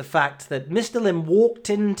in with the fact that Mr. Lim walked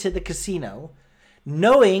into the casino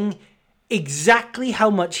knowing exactly how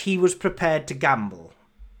much he was prepared to gamble,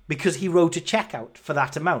 because he wrote a cheque out for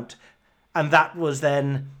that amount. And that was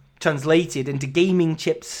then translated into gaming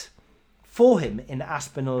chips for him in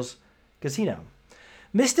Aspinalls Casino.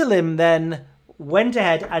 Mr. Lim then went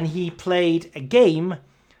ahead and he played a game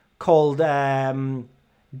called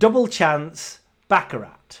Double Chance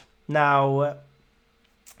Baccarat. Now,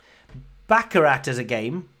 Baccarat is a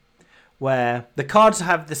game where the cards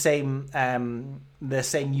have the same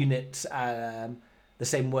units, the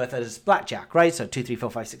same worth as blackjack, right? So 2, 3,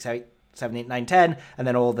 4, 5, 6, 7, 8, 9, 10, and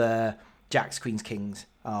then all the jacks, queens, kings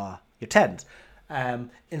are your tens.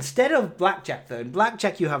 Instead of blackjack, though, in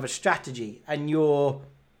blackjack you have a strategy, and your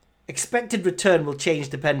expected return will change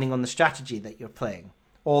depending on the strategy that you're playing.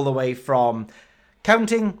 All the way from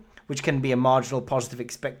counting, which can be a marginal positive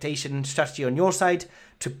expectation strategy on your side,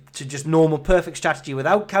 to just normal perfect strategy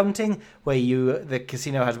without counting, where the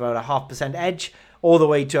casino has about a 0.5% edge, all the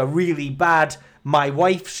way to a really bad my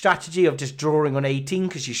wife strategy of just drawing on 18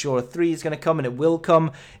 because she's sure a 3 is going to come, and it will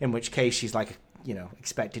come, in which case she's like,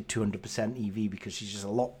 expected 200% EV because she's just a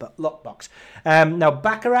lot box. Now,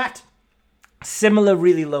 Baccarat, similar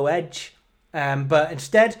really low edge, but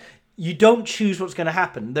instead you don't choose what's going to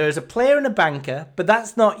happen. There's a player and a banker, but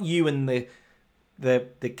that's not you and the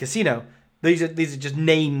casino. These are just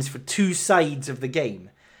names for two sides of the game,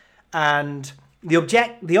 and the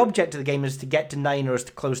object of the game is to get to 9 or as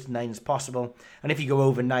close to 9 as possible. And if you go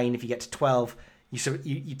over 9, if you get to 12,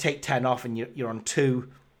 you take 10 off and you're on 2.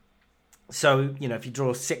 So, if you draw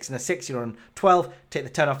a 6 and a 6, you're on 12. Take the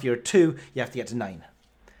 10 off, you're at 2. You have to get to 9.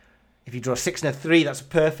 If you draw a 6 and a 3, that's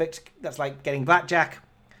perfect. That's like getting blackjack.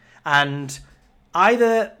 And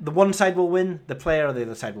either the one side will win, the player, or the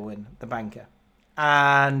other side will win, the banker.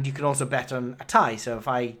 And you can also bet on a tie. So if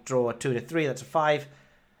I draw a 2 and a 3, that's a 5.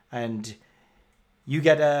 And you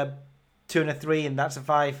get a 2 and a 3, and that's a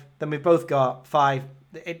 5. Then we've both got 5.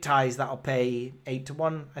 It ties, that'll pay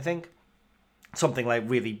 8-1, I think. Something like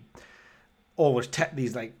really... always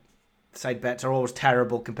these like side bets are always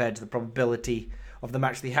terrible compared to the probability of them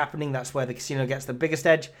actually happening. That's where the casino gets the biggest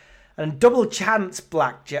edge. And Double Chance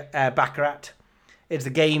Baccarat is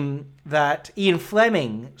the game that Ian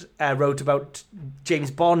Fleming wrote about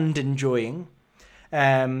James Bond enjoying.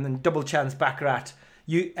 And Double Chance Baccarat,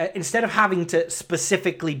 you instead of having to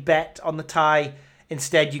specifically bet on the tie,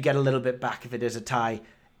 instead you get a little bit back if it is a tie,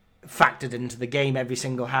 factored into the game every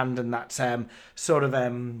single hand, and that's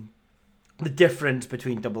the difference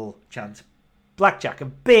between Double Chance Blackjack. A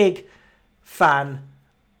big fan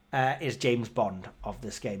is James Bond of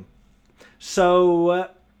this game. So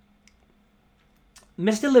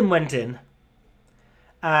Mr. Lim went in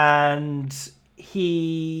and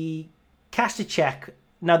he cashed a cheque.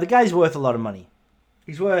 Now, the guy's worth a lot of money.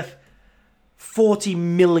 He's worth £40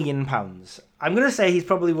 million. I'm going to say he's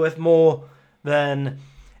probably worth more than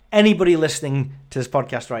anybody listening to this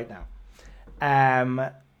podcast right now.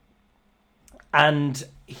 And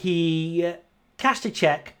he cashed a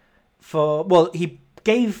cheque he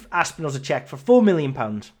gave Aspinalls a cheque for £4 million,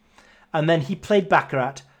 and then he played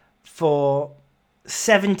Baccarat for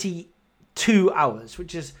 72 hours,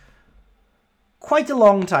 which is quite a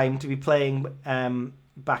long time to be playing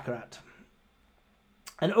Baccarat.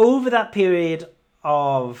 And over that period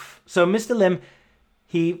so Mr. Lim,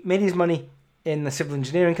 he made his money in the civil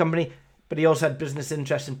engineering company, but he also had business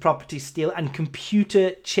interests in property, steel, and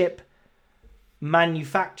computer chip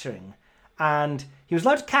manufacturing, and he was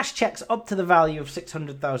allowed to cash checks up to the value of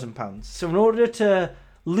 £600,000. So in order to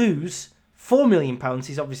lose £4 million.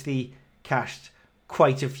 He's obviously cashed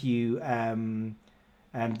quite a few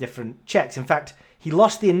different checks. In fact, he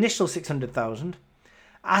lost the initial 600,000.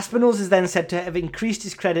 Aspinalls is then said to have increased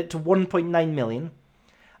his credit to 1.9 million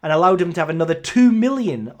and allowed him to have another 2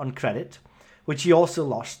 million on credit, which he also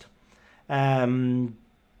lost. So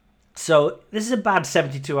this is a bad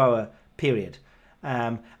 72-hour period.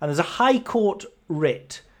 And there's a High Court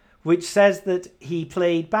writ which says that he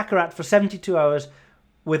played Baccarat for 72 hours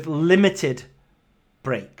with limited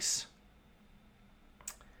breaks.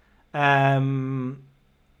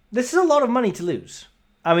 This is a lot of money to lose.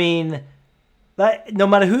 I mean, that, no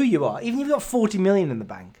matter who you are, even if you've got 40 million in the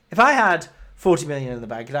bank. If I had 40 million in the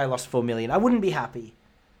bank and I lost 4 million, I wouldn't be happy.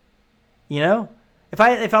 You know? If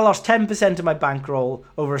I lost 10% of my bankroll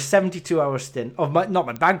over a 72-hour stint, not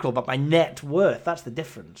my bankroll, but my net worth, that's the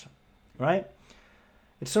difference, right?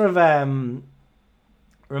 It sort of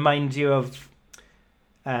reminds you of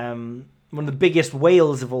one of the biggest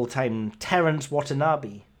whales of all time, Terence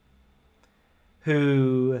Watanabe,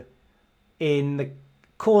 who, in the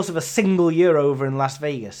course of a single year over in Las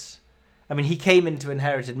Vegas, I mean, he came into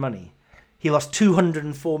inherited money. He lost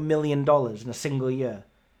 $204 million in a single year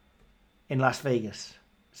in Las Vegas,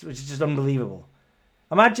 which is just unbelievable.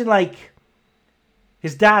 Imagine, like,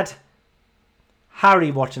 his dad,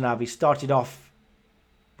 Harry Watanabe, started off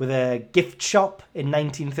with a gift shop in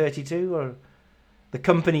 1932, or the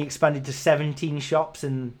company expanded to 17 shops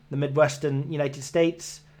in the Midwestern United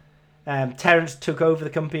States. Terence took over the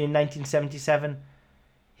company in 1977.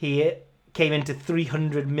 He came into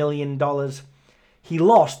 $300 million. He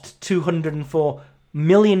lost $204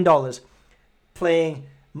 million playing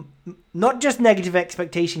not just negative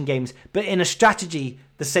expectation games, but in a strategy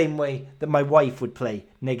the same way that my wife would play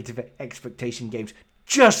negative expectation games,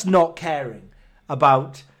 just not caring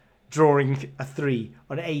about drawing a 3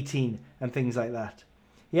 on 18 and things like that.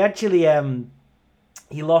 He actually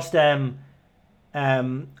he lost a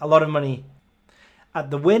lot of money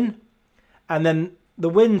at the Win, and then the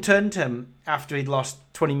Win turned to him after he'd lost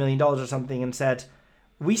 $20 million or something and said,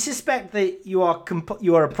 "We suspect that you are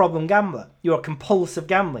a problem gambler. You are compulsive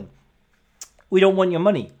gambling. We don't want your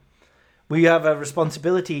money. We have a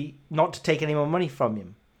responsibility not to take any more money from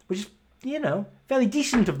you," which is, fairly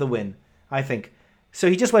decent of the Win, I think. So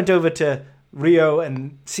he just went over to Rio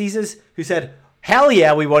and Caesars, who said, "Hell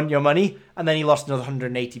yeah, we want your money," and then he lost another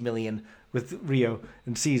 180 million with Rio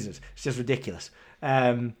and Caesars. It's just ridiculous.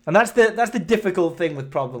 And that's the difficult thing with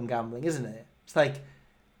problem gambling, isn't it? It's like,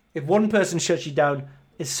 if one person shuts you down,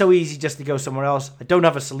 it's so easy just to go somewhere else. I don't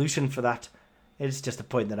have a solution for that. It's just a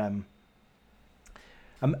point that I'm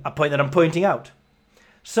pointing out.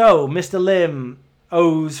 So Mr. Lim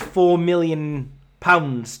owes £4 million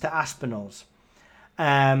to Aspinalls.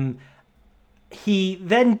 He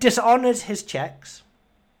then dishonoured his checks,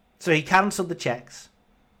 so he cancelled the checks.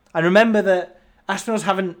 And remember that Aspinalls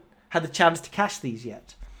haven't had the chance to cash these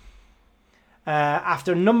yet.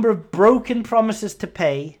 After a number of broken promises to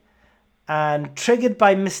pay, and triggered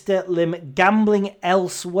by Mr. Lim gambling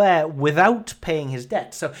elsewhere without paying his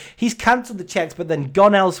debt. So he's cancelled the checks but then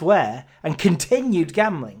gone elsewhere and continued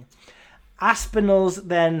gambling. Aspinalls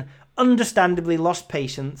then understandably lost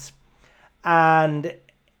patience, and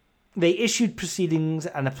they issued proceedings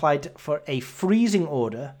and applied for a freezing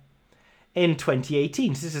order in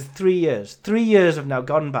 2018. So this is 3 years. 3 years have now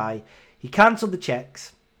gone by. He cancelled the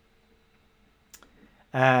checks.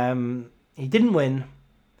 He didn't win,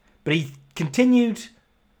 but he continued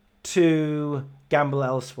to gamble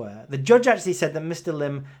elsewhere. The judge actually said that Mr.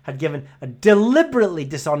 Lim had given a deliberately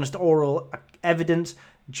dishonest oral evidence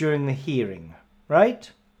during the hearing, right?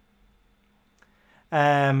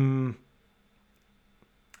 And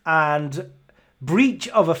breach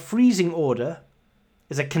of a freezing order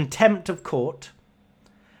is a contempt of court,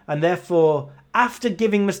 and therefore, after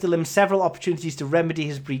giving Mr. Lim several opportunities to remedy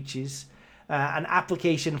his breaches, an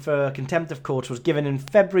application for contempt of court was given in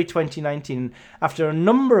February 2019. After a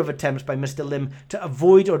number of attempts by Mr. Lim to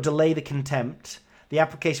avoid or delay the contempt, the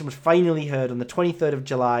application was finally heard on the 23rd of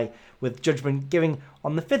July, with judgment given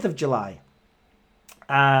on the 5th of July.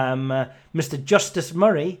 Mr. Justice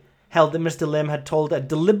Murray held that Mr. Lim had told a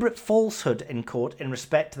deliberate falsehood in court in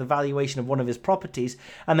respect to the valuation of one of his properties,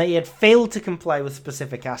 and that he had failed to comply with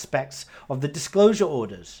specific aspects of the disclosure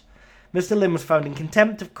orders. Mr. Lim was found in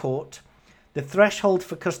contempt of court. The threshold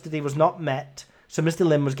for custody was not met, so Mr.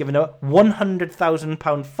 Lim was given a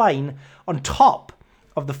 £100,000 fine on top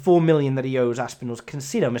of the $4 million that he owes Aspinalls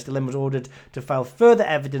Casino. Mr. Lim was ordered to file further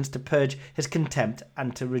evidence to purge his contempt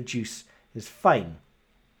and to reduce his fine.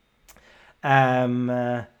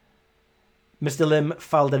 Mr. Lim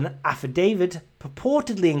filed an affidavit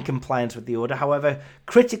purportedly in compliance with the order. However,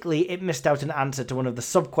 critically, it missed out an answer to one of the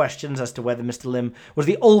sub-questions as to whether Mr. Lim was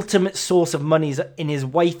the ultimate source of monies in his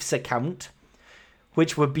wife's account,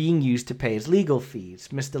 which were being used to pay his legal fees.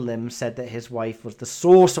 Mr. Lim said that his wife was the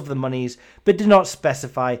source of the monies, but did not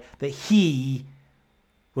specify that he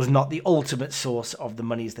was not the ultimate source of the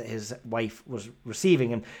monies that his wife was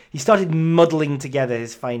receiving. And he started muddling together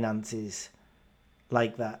his finances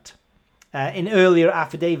like that. In earlier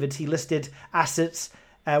affidavits, he listed assets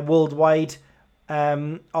worldwide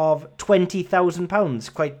of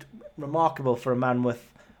 £20,000. Quite remarkable for a man with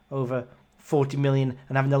over 40 million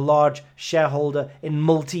and having a large shareholder in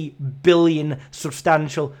multi-billion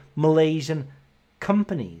substantial Malaysian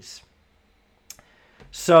companies.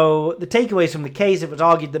 So the takeaways from the case, it was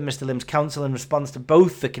argued that Mr. Lim's counsel, in response to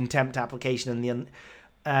both the contempt application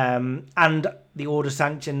and the order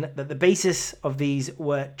sanction, that the basis of these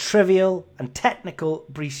were trivial and technical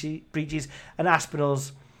breaches, and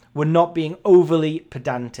Aspinalls were not being overly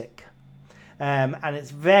pedantic. And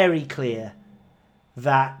it's very clear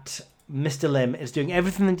that Mr. Lim is doing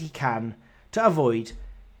everything that he can to avoid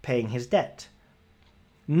paying his debt.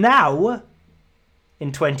 Now,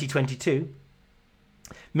 in 2022,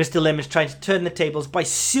 Mr. Lim is trying to turn the tables by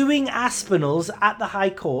suing Aspinalls at the High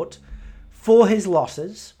Court for his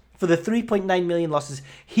losses, for the 3.9 million losses.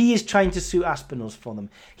 He is trying to sue Aspinalls for them.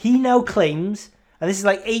 He now claims, and this is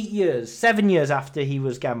like 7 years after he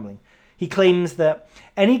was gambling, he claims that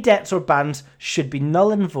any debts or bans should be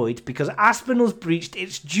null and void because Aspinalls breached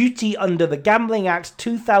its duty under the Gambling Act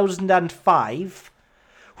 2005,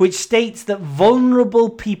 which states that vulnerable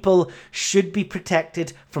people should be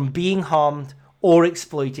protected from being harmed or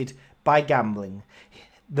exploited by gambling.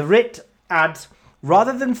 The writ adds,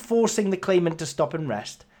 rather than forcing the claimant to stop and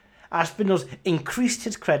rest, Aspinalls increased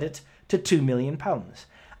his credit to £2 million.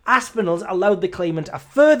 Aspinalls allowed the claimant a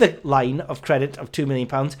further line of credit of £2 million,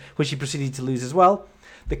 which he proceeded to lose as well.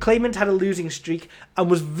 The claimant had a losing streak and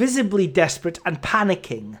was visibly desperate and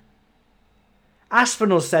panicking.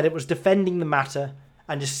 Aspinalls said it was defending the matter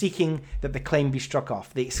and is seeking that the claim be struck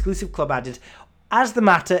off. The exclusive club added, as the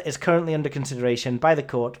matter is currently under consideration by the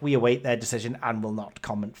court, we await their decision and will not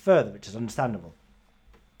comment further, which is understandable.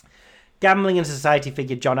 Gambling and Society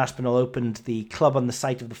figure John Aspinall opened the club on the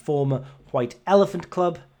site of the former White Elephant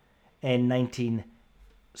Club in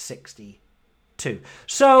 1962.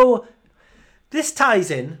 So this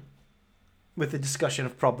ties in with the discussion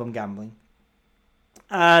of problem gambling.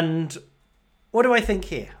 And what do I think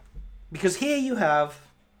here? Because here you have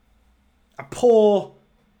a poor,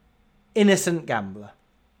 innocent gambler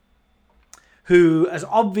who has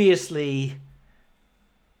obviously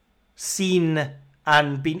seen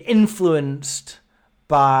and been influenced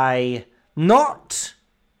by not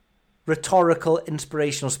rhetorical,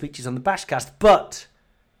 inspirational speeches on the BashCast, but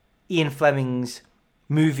Ian Fleming's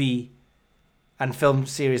movie and film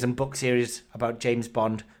series and book series about James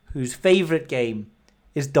Bond, whose favourite game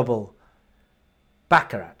is double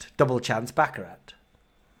chance baccarat.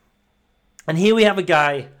 And here we have a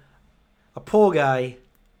guy, a poor guy,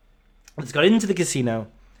 that's got into the casino,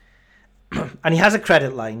 and he has a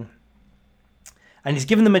credit line, and he's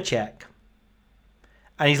given them a check,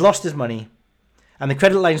 and he's lost his money, and the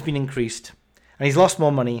credit line's been increased, and he's lost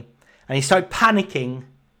more money, and he started panicking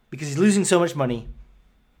because he's losing so much money,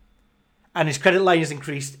 and his credit line is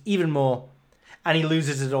increased even more, and he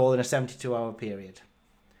loses it all in a 72-hour period.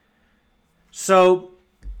 So,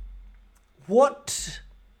 what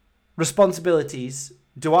responsibilities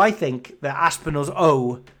do I think that Aspinalls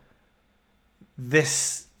owe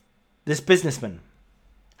this businessman,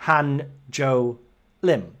 Han Jo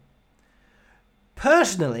Lim?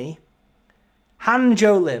 Personally, Han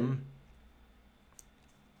Jo Lim,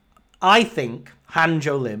 I think Han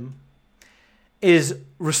Jo Lim is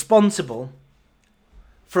responsible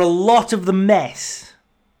for a lot of the mess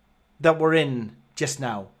that we're in just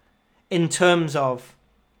now in terms of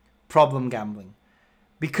problem gambling.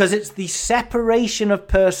 Because it's the separation of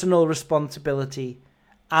personal responsibility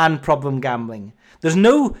and problem gambling. There's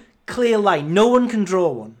no clear line. No one can draw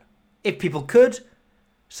one. If people could,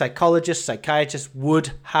 psychologists, psychiatrists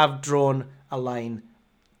would have drawn a line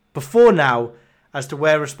before now as to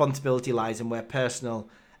where responsibility lies and where personal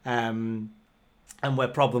and where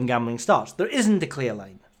problem gambling starts. There isn't a clear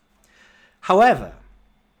line. However,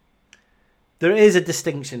 there is a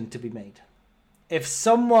distinction to be made. If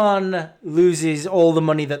someone loses all the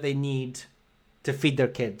money that they need to feed their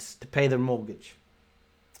kids, to pay their mortgage,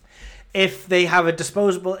 if they have a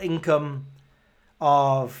disposable income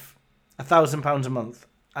of £1,000 a month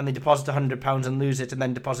and they deposit £100 and lose it, and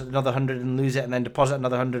then deposit another 100 and lose it, and then deposit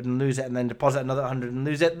another 100 and lose it, and then deposit another 100 and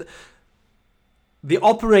lose it, The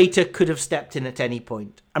operator could have stepped in at any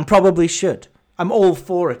point, and probably should. I'm all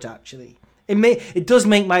for it, actually. It does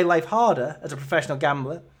make my life harder as a professional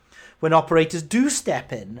gambler when operators do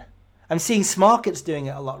step in. I'm seeing Smarkets doing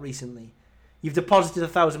it a lot recently. You've deposited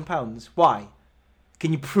 £1,000. Why?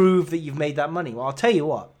 Can you prove that you've made that money? Well, I'll tell you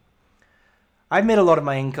what. I've made a lot of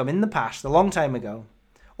my income in the past, a long time ago.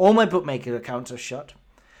 All my bookmaker accounts are shut.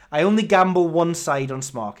 I only gamble one side on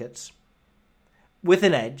Smarkets with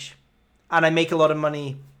an edge, and I make a lot of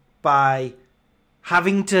money by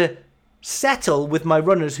having to settle with my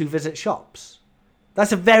runners who visit shops.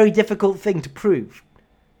 That's a very difficult thing to prove.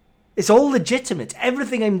 It's all legitimate.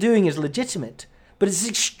 Everything I'm doing is legitimate, but it's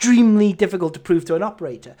extremely difficult to prove to an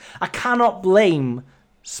operator. I cannot blame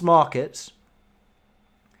Smarkets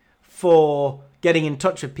for getting in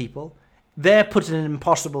touch with people. They're put in an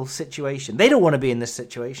impossible situation. They don't want to be in this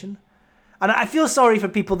situation. And I feel sorry for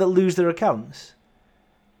people that lose their accounts.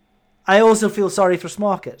 I also feel sorry for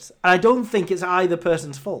Smarkets. And I don't think it's either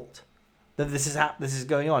person's fault that this is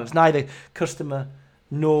going on. It's neither customer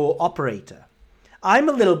nor operator. I'm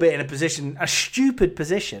a little bit in a stupid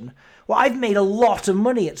position, where I've made a lot of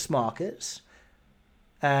money at Smarkets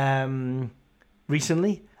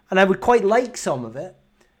recently, and I would quite like some of it.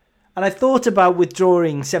 And I thought about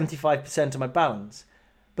withdrawing 75% of my balance.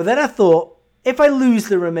 But then I thought, if I lose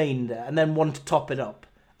the remainder and then want to top it up,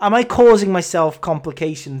 am I causing myself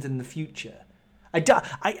complications in the future? I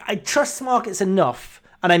trust Smarkets enough,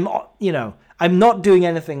 and I'm not doing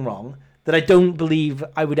anything wrong, that I don't believe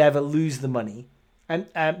I would ever lose the money. And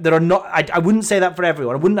there are not. I wouldn't say that for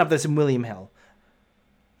everyone. I wouldn't have this in William Hill.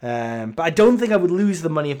 But I don't think I would lose the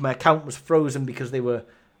money if my account was frozen because they were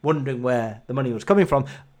wondering where the money was coming from.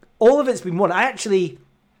 All of it's been won. I actually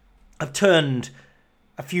have turned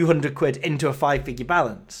a few £100 into a 5-figure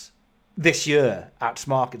balance this year at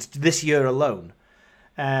Smarkets, this year alone.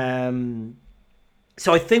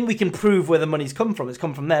 So I think we can prove where the money's come from. It's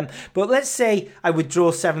come from them. But let's say I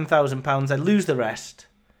withdraw £7,000, I lose the rest,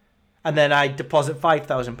 and then I deposit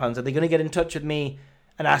 £5,000. Are they going to get in touch with me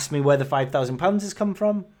and ask me where the £5,000 has come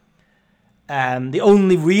from? The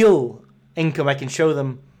only real income I can show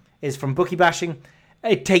them is from bookie bashing.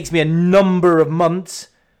 It takes me a number of months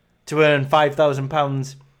to earn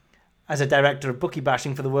 £5,000 as a director of bookie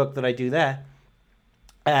bashing for the work that I do there.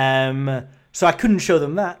 So I couldn't show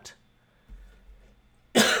them that.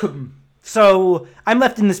 So I'm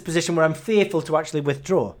left in this position where I'm fearful to actually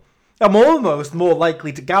withdraw. I'm almost more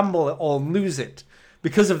likely to gamble it or lose it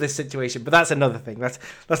because of this situation. But that's another thing.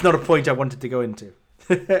 That's not a point I wanted to go into.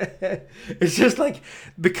 It's just like,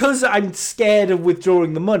 because I'm scared of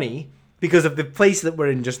withdrawing the money because of the place that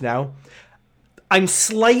we're in just now, I'm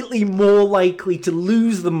slightly more likely to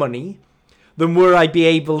lose the money than were I be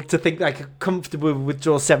able to think that I could comfortably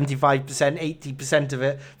withdraw 75%, 80% of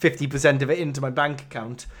it, 50% of it into my bank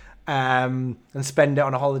account and spend it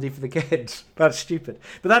on a holiday for the kids. That's stupid.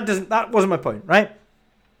 But that wasn't my point, right?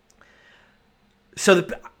 So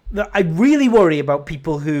I really worry about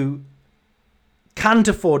people who can't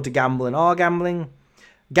afford to gamble and are gambling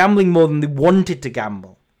more than they wanted to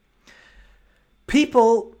gamble.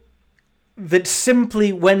 People that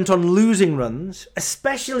simply went on losing runs,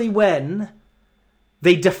 especially when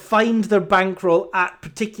they defined their bankroll at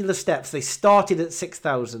particular steps. They started at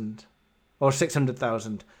 6,000 or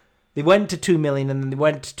 600,000. They went to 2 million and then they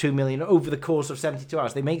went to 2 million over the course of 72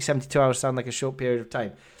 hours. They make 72 hours sound like a short period of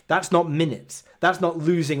time. That's not minutes. That's not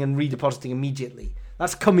losing and redepositing immediately.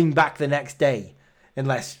 That's coming back the next day,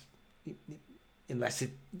 unless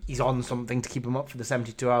he's on something to keep him up for the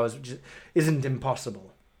 72 hours, which isn't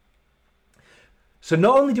impossible. So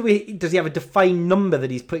not only does he have a defined number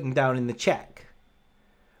that he's putting down in the check,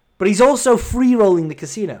 but he's also free-rolling the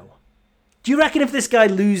casino. Do you reckon if this guy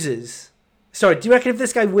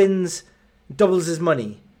wins, doubles his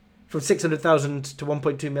money from 600,000 to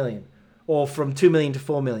 1.2 million, or from 2 million to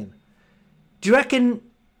 4 million, do you reckon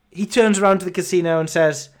he turns around to the casino and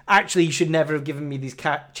says, actually, you should never have given me these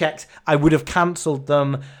checks. I would have cancelled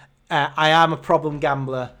them. I am a problem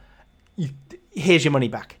gambler. Here's your money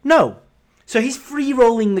back. No. So he's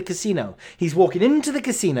free-rolling the casino. He's walking into the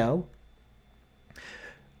casino,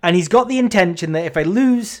 and he's got the intention that if I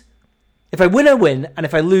win, I win, and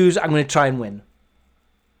if I lose, I'm going to try and win.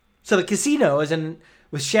 So the casino,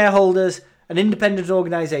 with shareholders, an independent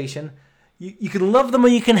organisation, you can love them or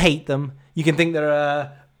you can hate them. You can think they're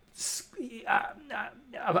a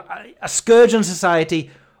scourge on society,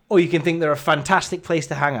 or you can think they're a fantastic place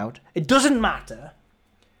to hang out. It doesn't matter.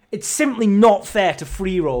 It's simply not fair to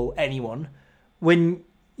free-roll anyone when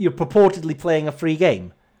you're purportedly playing a free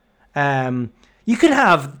game. You can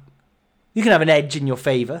have an edge in your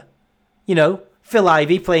favour. Phil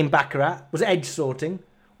Ivey playing Baccarat was edge sorting.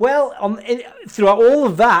 Well, throughout all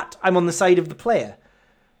of that, I'm on the side of the player.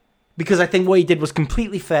 Because I think what he did was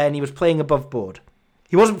completely fair and he was playing above board.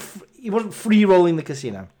 He wasn't free-rolling the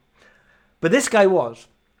casino. But this guy was.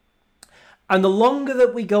 And the longer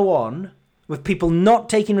that we go on with people not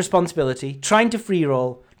taking responsibility, trying to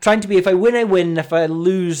free-roll, trying to be, if I win, I win, if I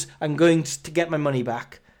lose, I'm going to get my money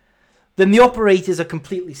back, then the operators are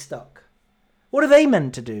completely stuck. What are they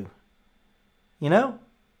meant to do? You know?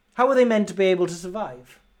 How are they meant to be able to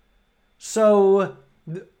survive? So,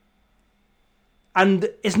 and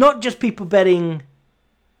it's not just people betting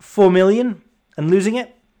 4 million and losing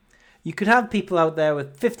it. You could have people out there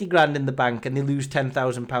with 50 grand in the bank and they lose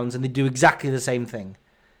 £10,000 and they do exactly the same thing.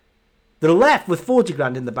 They're left with 40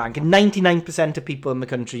 grand in the bank, and 99% of people in the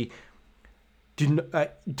country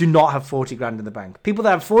do not have 40 grand in the bank. People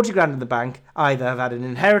that have 40 grand in the bank either have had an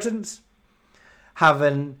inheritance, have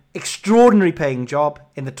an extraordinary paying job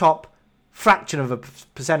in the top fraction of a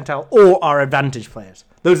percentile, or are advantage players.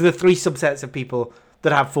 Those are the three subsets of people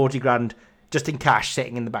that have 40 grand just in cash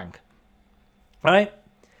sitting in the bank. Right?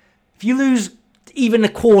 If you lose even a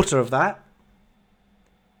quarter of that,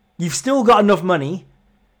 you've still got enough money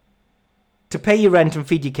to pay your rent and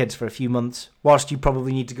feed your kids for a few months, whilst you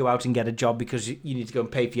probably need to go out and get a job because you need to go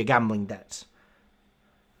and pay for your gambling debts.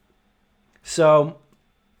 So,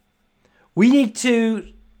 we need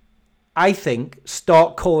to, I think,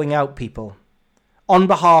 start calling out people on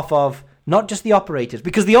behalf of not just the operators,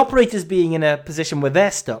 because the operators being in a position where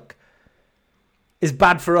they're stuck is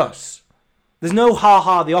bad for us. There's no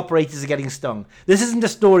the operators are getting stung. This isn't a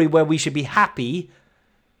story where we should be happy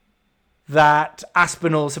that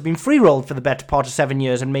Aspinalls have been free-rolled for the better part of 7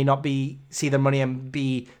 years and may not see their money and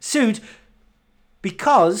be sued,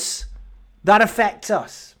 because that affects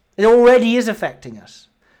us. It already is affecting us.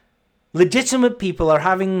 Legitimate people are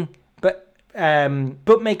having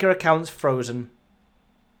bookmaker accounts frozen.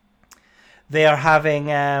 They are having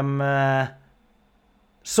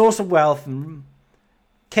source of wealth and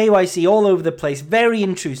KYC all over the place, very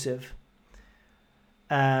intrusive.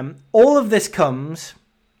 All of this comes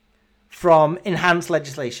from enhanced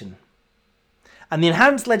legislation. And the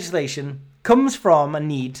enhanced legislation comes from a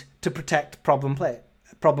need to protect problem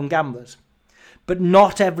gamblers. But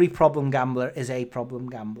not every problem gambler is a problem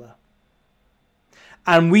gambler.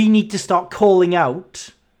 And we need to start calling out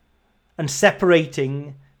and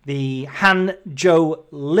separating the Han Joe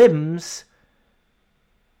limbs.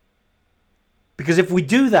 Because if we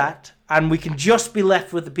do that, and we can just be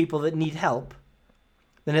left with the people that need help,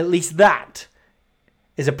 then at least that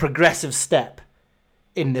is a progressive step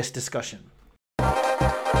in this discussion.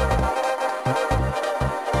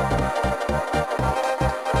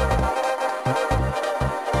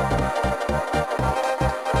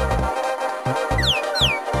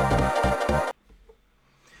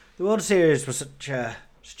 The World Series was such a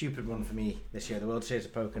stupid one for me this year. The World Series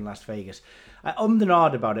of Poker in Las Vegas. I ummed and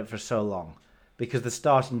ahed about it for so long because the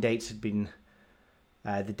starting dates had been,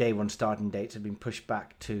 the day one starting dates had been pushed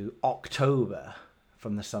back to October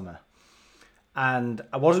from the summer. And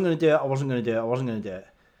I wasn't going to do it.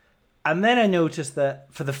 And then I noticed that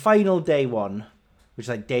for the final day one, which is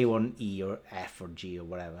like day 1E or F or G or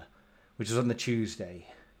whatever, which was on the Tuesday,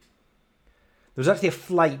 there was actually a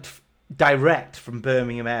flight direct from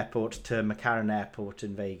Birmingham Airport to McCarran Airport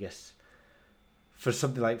in Vegas for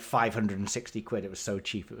something like 560 quid. It was so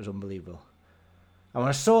cheap, it was unbelievable. And when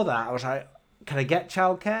I saw that, I was like, can I get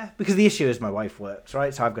childcare? Because the issue is my wife works,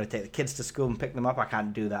 right? So I've got to take the kids to school and pick them up. I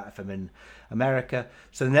can't do that if I'm in America.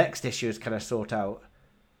 So the next issue is, can I sort out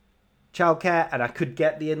childcare? And I could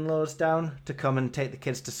get the in-laws down to come and take the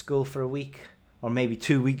kids to school for a week, or maybe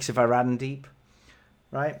 2 weeks if I ran deep,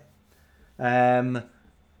 right? And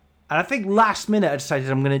I think last minute I decided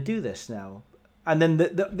I'm going to do this now. And then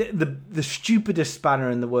the stupidest spanner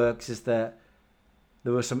in the works is that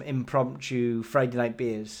there were some impromptu Friday night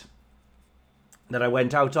beers that I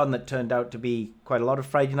went out on that turned out to be quite a lot of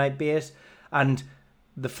Friday night beers. And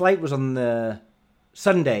the flight was on the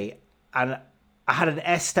Sunday, and I had an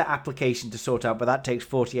ESTA application to sort out, but that takes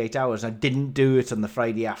 48 hours. I didn't do it on the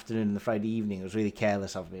Friday afternoon and the Friday evening. It was really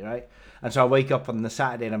careless of me, right? And so I wake up on the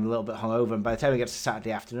Saturday and I'm a little bit hungover, and by the time I get to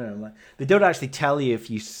Saturday afternoon, I'm like, they don't actually tell you if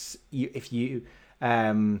you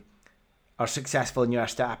are successful in your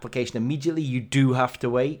ESTA application immediately. You do have to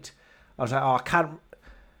wait. I was like, I can't.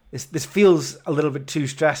 This feels a little bit too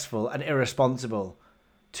stressful and irresponsible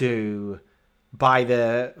to buy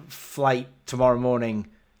the flight tomorrow morning,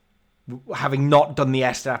 having not done the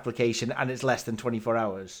ESTA application, and it's less than 24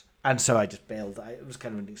 hours. And so I just bailed. It was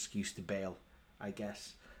kind of an excuse to bail, I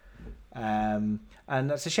guess. And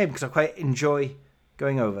that's a shame because I quite enjoy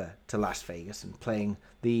going over to Las Vegas and playing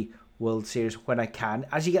the World Series when I can.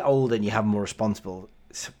 As you get older and you have more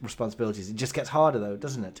responsibilities, it just gets harder though,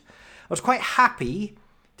 doesn't it? I was quite happy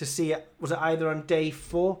to see it. Was it either on day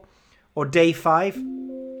 4 or day 5?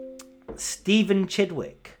 Stephen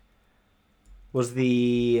Chidwick was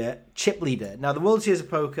the chip leader. Now, the World Series of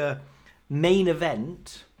Poker main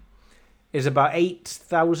event is about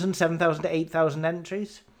 7,000 to 8,000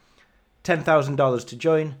 entries. $10,000 to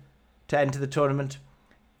join, to enter the tournament.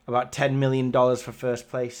 About $10 million for first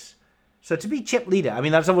place. So to be chip leader, I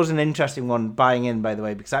mean, that's always an interesting one buying in, by the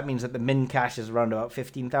way, because that means that the min cash is around about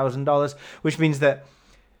 $15,000, which means that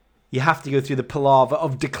you have to go through the palaver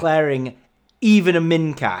of declaring even a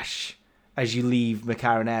min cash as you leave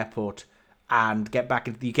McCarran Airport and get back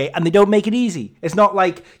into the UK. And they don't make it easy. It's not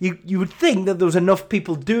like you would think that there was enough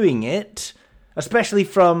people doing it, especially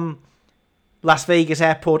from Las Vegas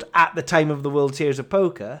Airport at the time of the World Series of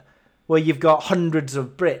Poker, where you've got hundreds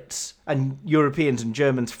of Brits and Europeans and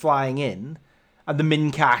Germans flying in, and the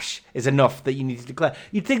min cash is enough that you need to declare.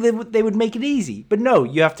 You'd think they would make it easy. But no,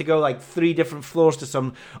 you have to go like 3 different floors to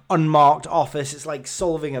some unmarked office. It's like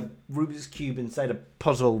solving a Rubik's Cube inside a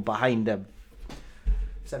puzzle behind a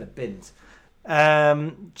set of bins.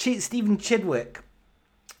 Stephen Chidwick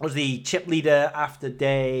was the chip leader after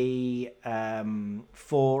day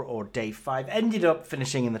 4 or day 5. Ended up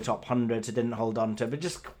finishing in the top 100, so didn't hold on to it. But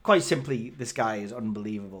just quite simply, this guy is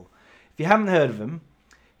unbelievable. If you haven't heard of him,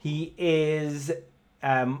 he is,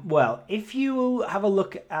 if you have a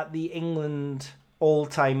look at the England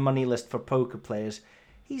all-time money list for poker players,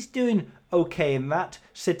 he's doing okay in that,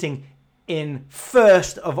 sitting in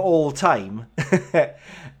first of all time.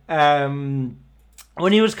 When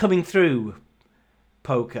he was coming through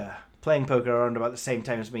playing poker around about the same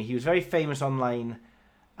time as me, he was very famous online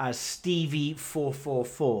as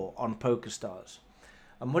Stevie444 on PokerStars.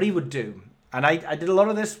 And what he would do, and I did a lot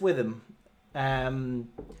of this with him,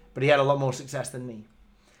 but he had a lot more success than me,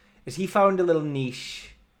 is he found a little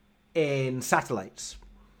niche in satellites.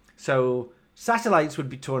 So satellites would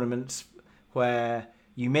be tournaments where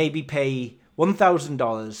you maybe pay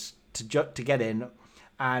 $1,000 to get in,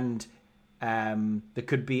 and there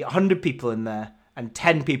could be 100 people in there, and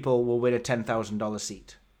 10 people will win a $10,000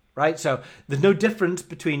 seat, right? So there's no difference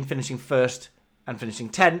between finishing first and finishing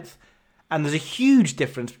 10th, and there's a huge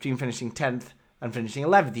difference between finishing 10th and finishing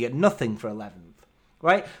 11th. You get nothing for 11th,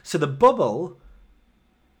 right? So the bubble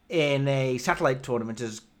in a satellite tournament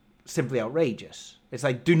is simply outrageous. It's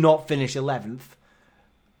like, do not finish 11th,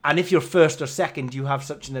 and if you're first or second, you have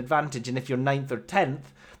such an advantage, and if you're 9th or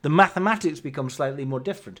 10th, the mathematics become slightly more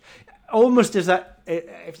different. Almost as that,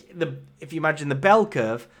 if you imagine the bell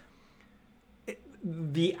curve,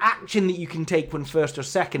 the action that you can take when first or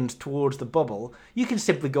second towards the bubble, you can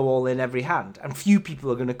simply go all in every hand, and few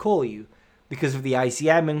people are going to call you because of the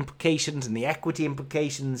ICM implications and the equity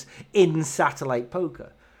implications in satellite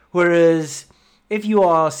poker. Whereas if you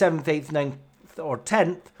are 7th, 8th, 9th, or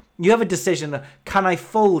 10th, you have a decision of, can I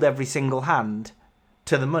fold every single hand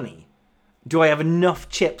to the money? Do I have enough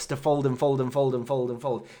chips to fold and fold and fold and fold and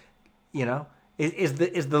fold? You know, is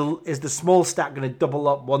the small stack going to double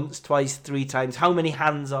up once, twice, 3 times? How many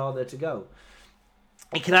hands are there to go?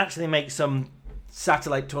 It can actually make some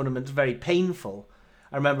satellite tournaments very painful.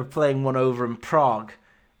 I remember playing one over in Prague,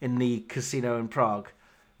 in the casino in Prague,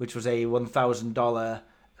 which was a $1,000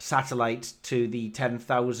 satellite to the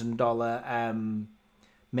 $10,000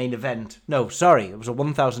 main event. No, sorry, it was a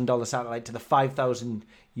 $1,000 satellite to the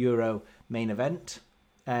 €5,000 main event.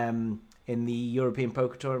 In the European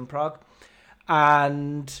Poker Tour in Prague,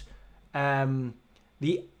 and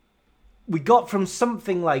we got from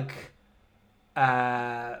something like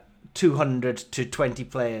 200 to 20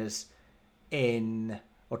 players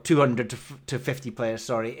or 200 to 50 players,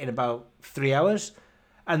 in about 3 hours,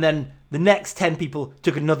 and then the next 10 people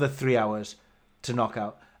took another 3 hours to knock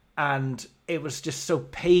out, and it was just so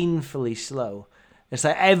painfully slow. It's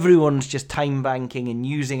like everyone's just time banking and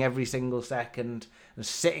using every single second and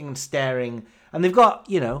sitting and staring. And they've got,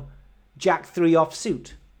 Jack 3 off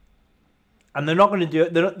suit. And they're not going to do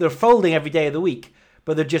it. They're folding every day of the week,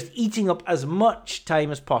 but they're just eating up as much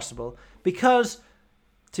time as possible because,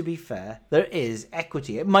 to be fair, there is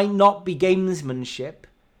equity. It might not be gamesmanship,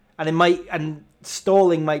 and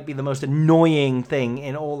stalling might be the most annoying thing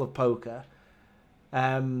in all of poker,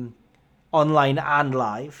 online and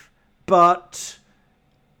live, but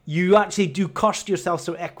you actually do cost yourself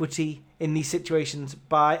some equity in these situations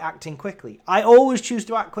by acting quickly. I always choose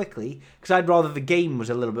to act quickly because I'd rather the game was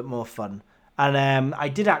a little bit more fun. And I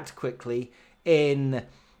did act quickly in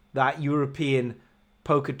that European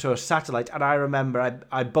Poker Tour satellite, and I remember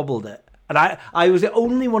I bubbled it. And I was the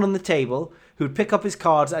only one on the table who'd pick up his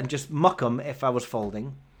cards and just muck them if I was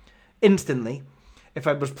folding instantly. If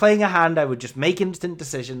I was playing a hand, I would just make instant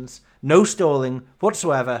decisions, no stalling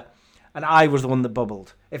whatsoever, and I was the one that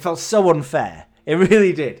bubbled. It felt so unfair. It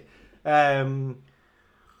really did. But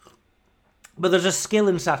there's a skill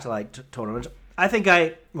in satellite tournaments. I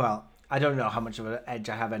don't know how much of an edge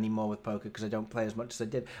I have anymore with poker because I don't play as much as I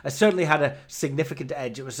did. I certainly had a significant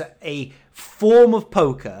edge. It was a form of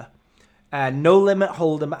poker, No Limit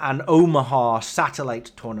Hold'em and Omaha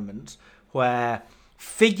satellite tournaments, where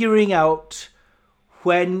figuring out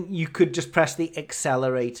when you could just press the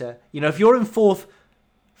accelerator. If you're in 4th,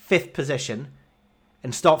 5th position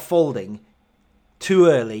and start folding too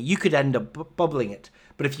early, you could end up bubbling it.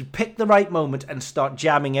 But if you pick the right moment and start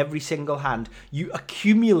jamming every single hand, you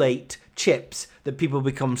accumulate chips that people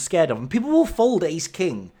become scared of. And people will fold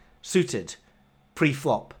ace-king suited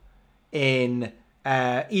pre-flop in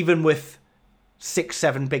even with 6,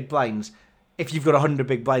 7 big blinds. If you've got 100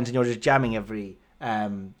 big blinds and you're just jamming every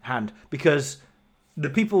hand. Because the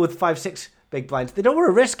people with 5, 6 big blinds, they don't want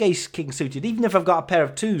to risk ace-king suited. Even if I've got a pair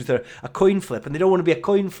of twos, they're a coin flip. And they don't want to be a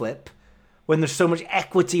coin flip when there's so much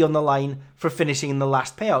equity on the line for finishing in the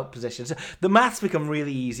last payout position. So the maths become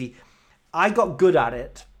really easy. I got good at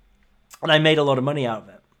it, and I made a lot of money out of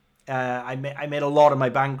it. I made a lot of my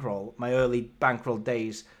bankroll, my early bankroll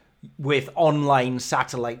days, with online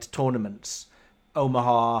satellite tournaments.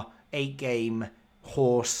 Omaha, 8-game,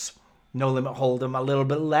 horse, No Limit Hold'em, a little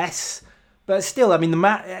bit less. But still,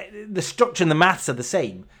 the structure and the maths are the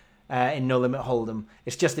same in No Limit Hold'em.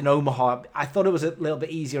 It's just in Omaha. I thought it was a little bit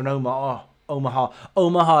easier in Omaha.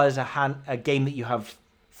 Omaha is a game that you have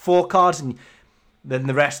 4 cards, and then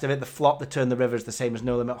the rest of it, the flop, the turn, the river, is the same as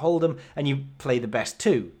No Limit Hold'em, and you play the best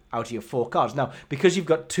 2 out of your 4 cards. Now, because you've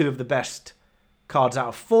got 2 of the best cards out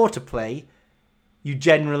of 4 to play, you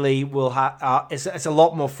generally will have. It's a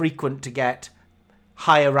lot more frequent to get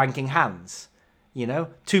higher ranking hands.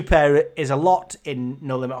 2 pair is a lot in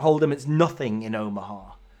No Limit Hold'em. It's nothing in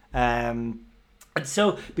Omaha. And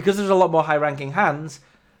so, because there's a lot more high ranking hands,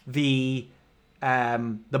 the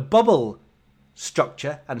bubble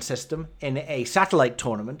structure and system in a satellite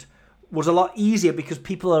tournament was a lot easier because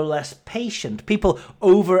people are less patient. People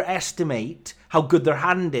overestimate how good their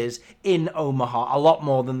hand is in Omaha a lot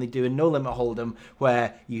more than they do in No Limit Hold'em,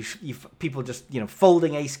 where you people just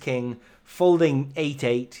folding ace-king, folding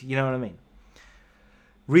 8-8. You know what I mean?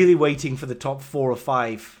 Really waiting for the top 4 or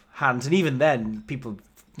 5 hands, and even then, people,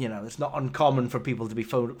 it's not uncommon for people to be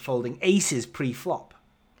folding aces pre-flop.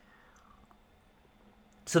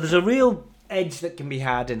 So there's a real edge that can be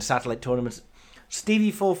had in satellite tournaments.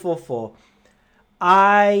 Stevie 444,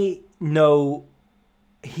 I know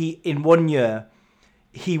in 1 year,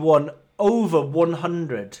 he won over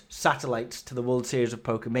 100 satellites to the World Series of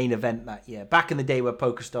Poker main event that year. Back in the day where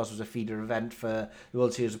PokerStars was a feeder event for the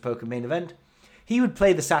World Series of Poker main event, he would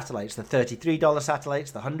play the satellites, the $33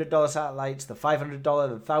 satellites, the $100 satellites, the $500,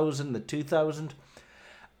 the $1,000, the $2,000.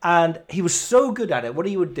 And he was so good at it, what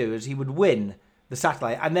he would do is he would win the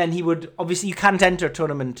satellite, and then he would, obviously you can't enter a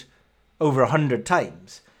tournament over 100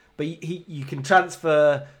 times, but you can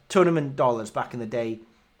transfer tournament dollars back in the day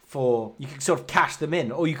you could sort of cash them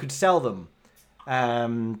in, or you could sell them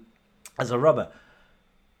as a rubber.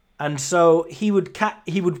 And so he would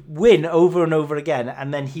win over and over again,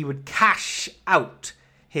 and then he would cash out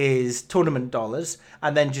his tournament dollars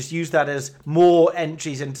and then just use that as more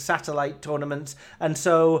entries into satellite tournaments. And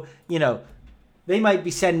so,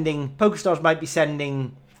 PokerStars might be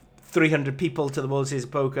sending 300 people to the World Series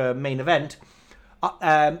of Poker main event.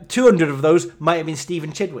 200 of those might have been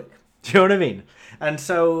Stephen Chidwick. Do you know what I mean? And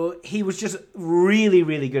so he was just really,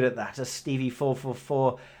 really good at that, as Stevie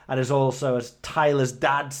 444, and as Tyler's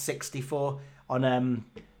dad 64 on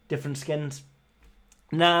different skins.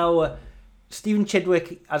 Now, Stephen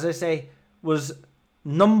Chidwick, as I say, was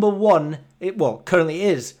number 1. Currently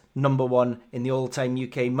is number 1 in the all-time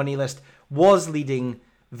UK money list. Was leading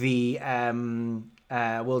the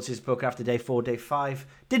World Series of Poker after day 4, day 5.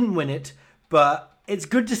 Didn't win it, but it's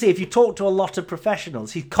good to see. If you talk to a lot of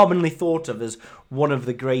professionals, he's commonly thought of as one of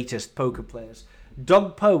the greatest poker players.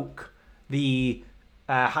 Doug Polk, the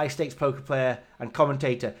high-stakes poker player and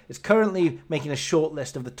commentator, is currently making a short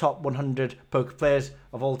list of the top 100 poker players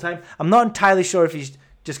of all time. I'm not entirely sure if he's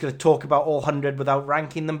just going to talk about all 100 without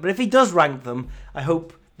ranking them, but if he does rank them, I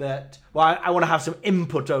hope that... I want to have some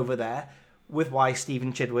input over there with why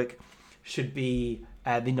Stephen Chidwick should be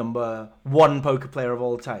the number 1 poker player of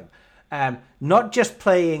all time. Not just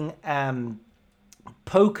playing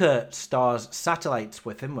PokerStars satellites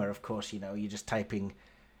with him, where of course you're just typing,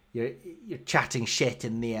 you're chatting shit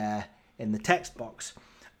in the text box.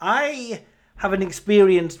 I have an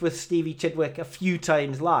experience with Stevie Chidwick a few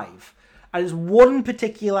times live. And there's one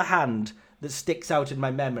particular hand that sticks out in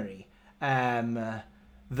my memory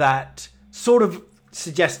that sort of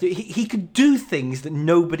suggests that he could do things that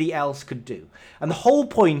nobody else could do. And the whole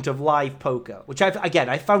point of live poker, which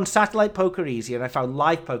I found satellite poker easier, and I found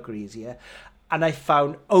live poker easier, and I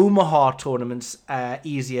found Omaha tournaments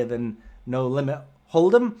easier than No Limit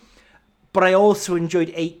Hold'em. But I also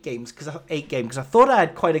enjoyed 8 games because I thought I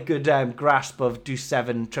had quite a good grasp of Deuce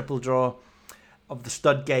 7 triple draw, of the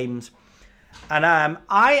stud games. And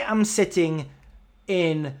I am sitting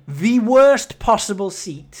in the worst possible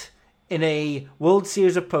seat in a World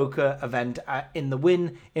Series of Poker event in the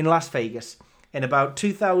Wynn in Las Vegas in about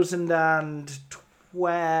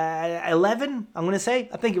 2011, I'm going to say.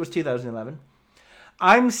 I think it was 2011.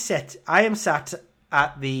 I am sat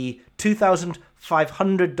at the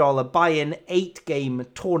 $2,500 buy-in 8-game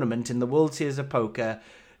tournament in the World Series of Poker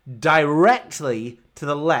directly to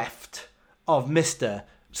the left of Mr.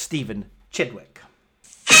 Stephen Chidwick.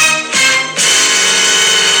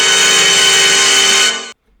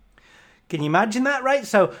 Can you imagine that, right?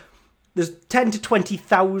 So there's 10 to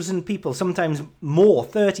 20,000 people, sometimes more,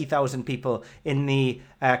 30,000 people in the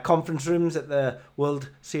conference rooms at the World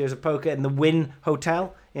Series of Poker in the Wynn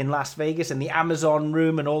Hotel in Las Vegas, and the Amazon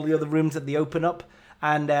room and all the other rooms that they open up.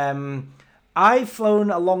 And I've flown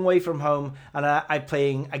a long way from home, and I'm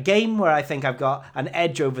playing a game where I think I've got an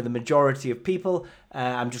edge over the majority of people.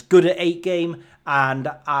 I'm just good at 8 game, and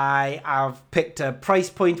I have picked a price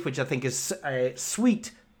point, which I think is a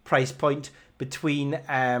sweet price point between,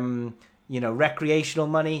 recreational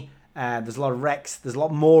money. There's a lot of recs. There's a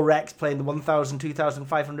lot more recs playing the $1,000,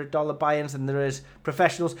 $2,500 buy-ins than there is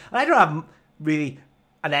professionals. And I don't have really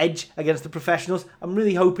an edge against the professionals. I'm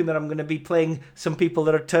really hoping that I'm going to be playing some people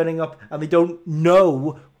that are turning up and they don't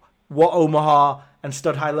know what Omaha and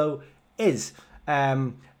Stud High Low is.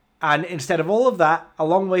 And instead of all of that, a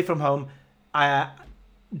long way from home,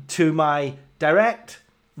 to my direct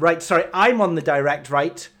right, I'm on the direct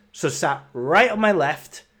right, so sat right on my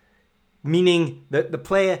left, meaning that the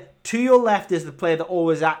player to your left is the player that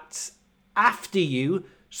always acts after you,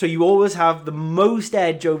 so you always have the most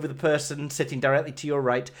edge over the person sitting directly to your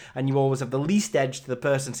right, and you always have the least edge to the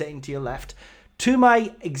person sitting to your left. To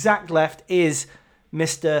my exact left is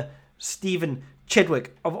Mr. Stephen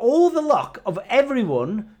Chidwick. Of all the luck of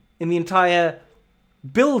everyone in the entire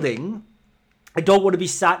building, I don't want to be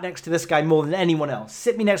sat next to this guy more than anyone else.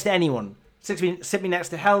 Sit me next to anyone. Sit me next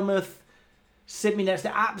to Helmuth. Sit me next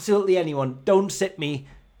to absolutely anyone. Don't sit me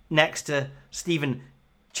next to Stephen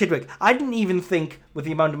Chidwick. I didn't even think with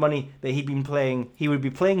the amount of money that he would be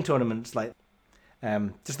playing tournaments like.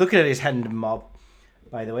 Just looking at his Hendon mob,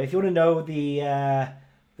 by the way. If you want to know the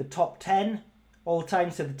top 10 all time,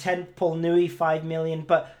 so the 10th Paul Newey, 5 million.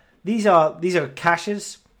 But these are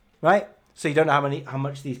cashes, right? So you don't know how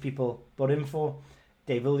much these people bought in for.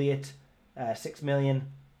 Dave Elliott, 6 million.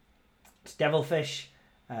 It's Devilfish,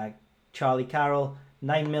 Charlie Carroll,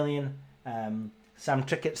 9 million. Sam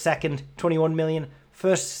Trickett second, 21 million.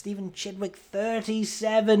 First, Stephen Chidwick,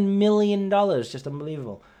 $37 million. Just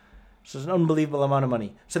unbelievable. So it's an unbelievable amount of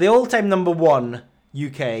money. So the all-time number 1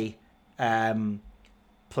 UK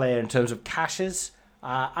player in terms of cashes.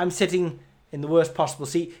 I'm sitting in the worst possible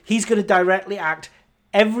seat. He's going to directly act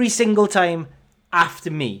every single time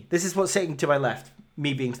after me. This is what sitting to my left,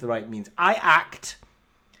 me being to the right, means. I act.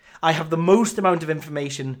 I have the most amount of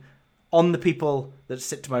information on the people that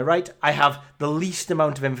sit to my right. I have the least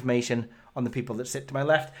amount of information on the people that sit to my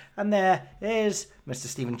left. And there is Mr.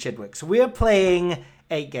 Stephen Chidwick. So we are playing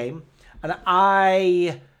 8 game. And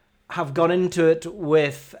I have gone into it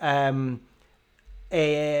with a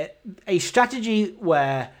strategy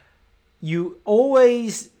where you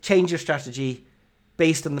always change your strategy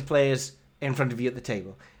based on the players in front of you at the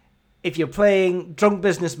table. If you're playing Drunk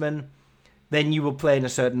Businessman, then you will play in a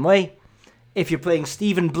certain way. If you're playing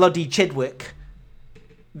Stephen Bloody Chidwick,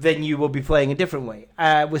 then you will be playing a different way.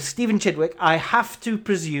 With Stephen Chidwick, I have to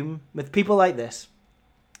presume, with people like this,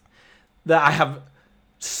 that I have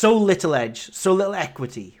so little edge, so little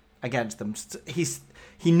equity against them.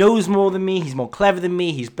 He knows more than me, he's more clever than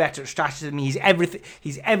me, he's better at strategy than me,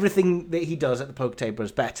 he's everything that he does at the poker table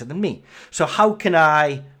is better than me. So how can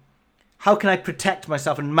I protect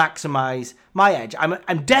myself and maximize my edge?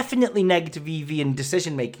 I'm definitely negative EV in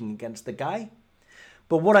decision making against the guy.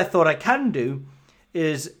 But what I thought I can do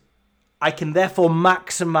is I can therefore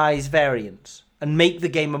maximize variance and make the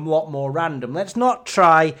game a lot more random. Let's not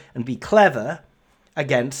try and be clever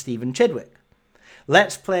against Stephen Chidwick.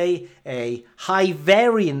 Let's play a high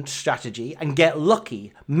variance strategy and get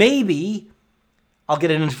lucky. Maybe I'll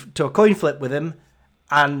get into a coin flip with him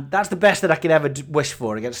And that's the best that I can ever wish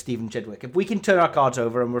for against Stephen Chidwick. If we can turn our cards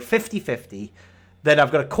over and we're 50-50, then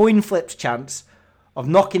I've got a coin flips chance of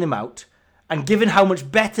knocking him out. And given how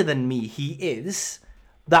much better than me he is,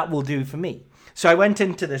 that will do for me. So I went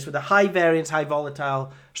into this with a high variance, high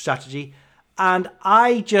volatile strategy. And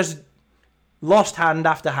I just lost hand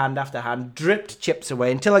after hand after hand, dripped chips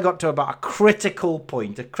away until I got to about a critical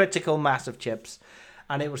point, a critical mass of chips.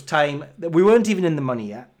 And it was time. We weren't even in the money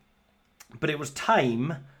yet. But it was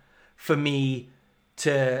time for me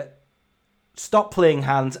to stop playing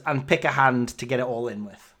hands and pick a hand to get it all in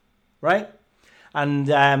with, right? And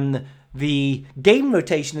the game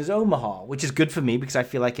rotation is Omaha, which is good for me because I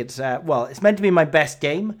feel like it's meant to be my best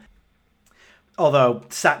game. Although,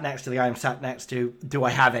 sat next to the guy I'm sat next to, do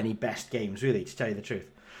I have any best games, really, to tell you the truth?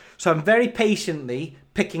 So I'm very patiently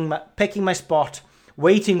picking my spot,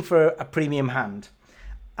 waiting for a premium hand.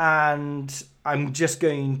 And I'm just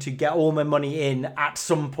going to get all my money in at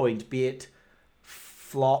some point, be it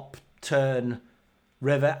flop, turn,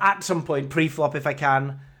 river, at some point, pre-flop if I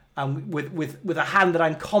can, and with a hand that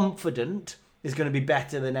I'm confident is going to be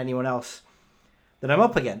better than anyone else that I'm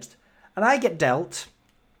up against. And I get dealt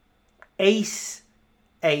ace,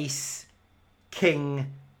 ace,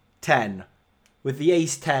 king, 10, with the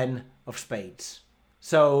ace 10 of spades.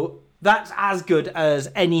 So that's as good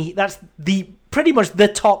as any, that's pretty much the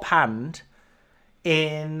top hand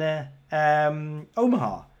in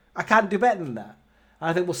Omaha. I can't do better than that. And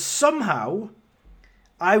I think, well, somehow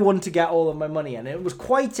I want to get all of my money in. It was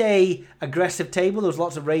quite a aggressive table. There was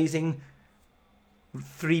lots of raising,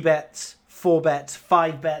 3 bets, 4 bets,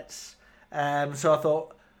 5 bets. So I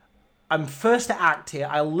thought, I'm first to act here.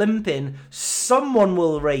 I'll limp in. Someone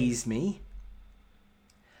will raise me.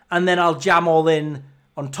 And then I'll jam all in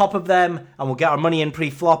on top of them, and we'll get our money in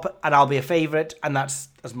pre-flop, and I'll be a favourite, and that's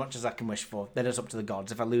as much as I can wish for. Then it's up to the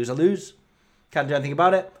gods. If I lose, I lose. Can't do anything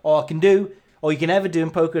about it. All you can ever do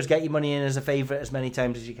in poker is get your money in as a favourite as many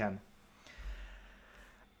times as you can.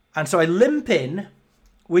 And so I limp in,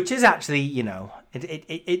 which is actually,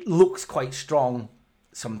 it looks quite strong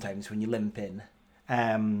sometimes when you limp in.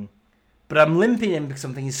 But I'm limping in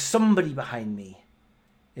because somebody behind me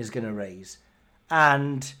is going to raise.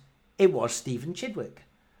 And it was Stephen Chidwick.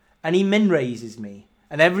 And he min raises me.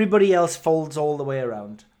 And everybody else folds all the way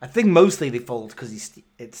around. I think mostly they fold because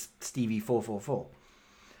it's Stevie 444.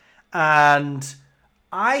 And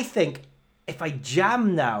I think if I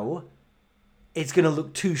jam now, it's going to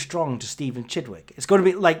look too strong to Stephen Chidwick. It's going to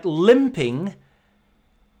be like limping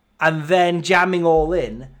and then jamming all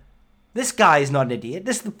in. This guy is not an idiot.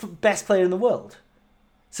 This is the best player in the world.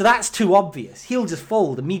 So that's too obvious. He'll just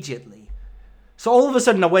fold immediately. So all of a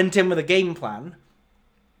sudden I went in with a game plan,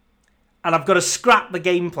 and I've got to scrap the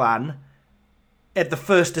game plan at the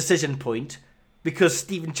first decision point because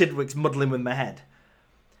Stephen Chidwick's muddling with my head.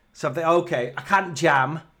 So I'm thinking, okay, I can't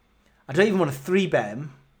jam. I don't even want to 3-bet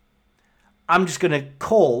him. I'm just going to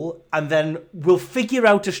call, and then we'll figure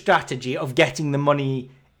out a strategy of getting the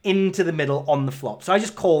money into the middle on the flop. So I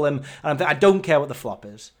just call him, and I'm thinking, I don't care what the flop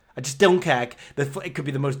is. I just don't care. It could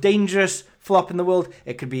be the most dangerous flop in the world.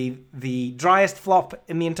 It could be the driest flop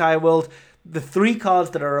in the entire world. The 3 cards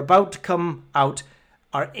that are about to come out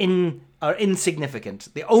are insignificant.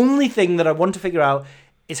 The only thing that I want to figure out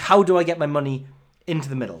is how do I get my money into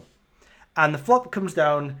the middle. And the flop comes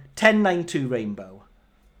down 10-9-2 rainbow.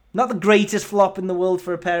 Not the greatest flop in the world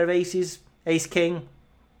for a pair of aces, ace king.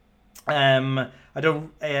 I've got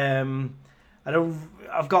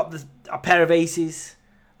a pair of aces.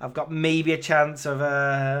 I've got maybe a chance of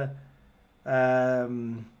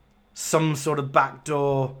some sort of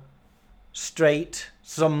backdoor straight,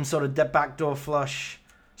 some sort of backdoor flush,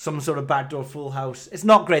 some sort of backdoor full house. It's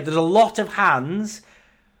not great. There's a lot of hands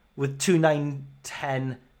with 2, 9,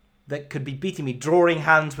 10 that could be beating me. Drawing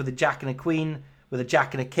hands with a jack and a queen, with a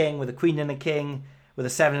jack and a king, with a queen and a king, with a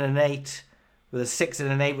 7 and an 8, with a 6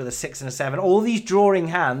 and an 8, with a 6 and a 7. All these drawing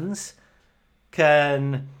hands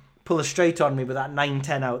can pull a straight on me with that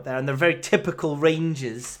 9-10 out there, and they're very typical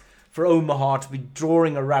ranges for Omaha to be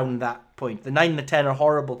drawing around that point. The 9 and the 10 are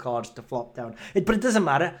horrible cards to flop down. But it doesn't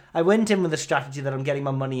matter. I went in with a strategy that I'm getting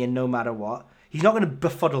my money in no matter what. He's not going to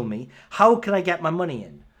befuddle me. How can I get my money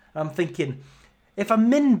in? And I'm thinking, if I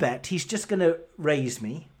min bet, he's just going to raise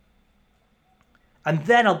me, and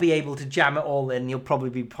then I'll be able to jam it all in. He'll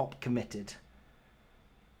probably be pop committed.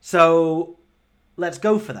 So let's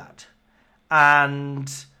go for that.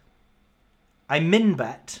 And I min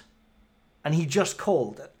bet, and he just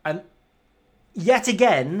called it. And yet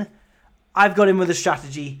again, I've got him with a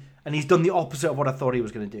strategy, and he's done the opposite of what I thought he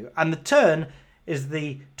was going to do. And the turn is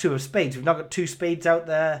the 2 of spades. We've now got 2 spades out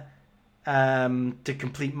there to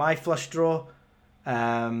complete my flush draw.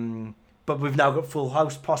 But we've now got full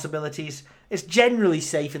house possibilities. It's generally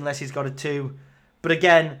safe unless he's got a 2. But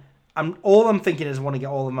again, all I'm thinking is I want to get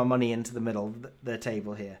all of my money into the middle of the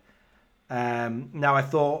table here. Now I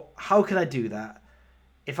thought, how can I do that?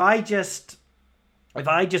 If I just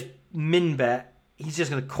min bet, he's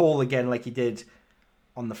just going to call again like he did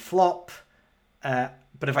on the flop.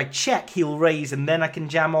 But if I check, he'll raise and then I can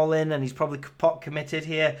jam all in, and he's probably pot committed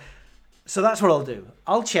here. So that's what I'll do.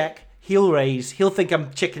 I'll check, he'll raise, he'll think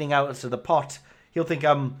I'm chickening out to the pot. He'll think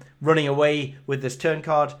I'm running away with this turn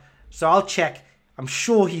card. So I'll check. I'm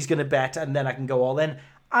sure he's going to bet, and then I can go all in.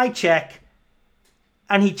 I check,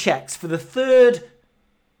 and he checks. For the 3rd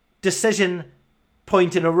decision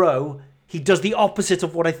point in a row, he does the opposite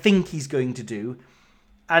of what I think he's going to do.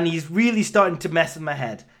 And he's really starting to mess with my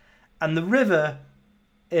head. And the river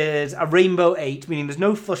is a rainbow 8, meaning there's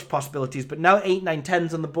no flush possibilities. But now 8, 9,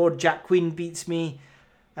 10's on the board. Jack Queen beats me.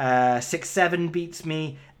 6, 7 beats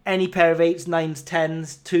me. Any pair of 8s, 9s,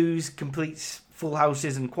 10s, 2s completes full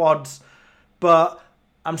houses and quads. But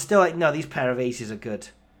I'm still like, no, these pair of aces are good.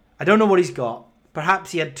 I don't know what he's got.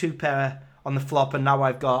 Perhaps he had 2 pair on the flop, and now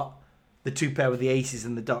I've got the 2 pair with the aces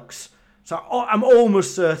and the ducks. So I'm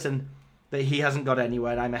almost certain that he hasn't got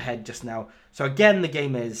anywhere, and I'm ahead just now. So again, the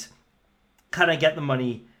game is, can I get the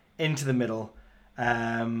money into the middle?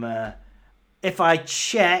 If I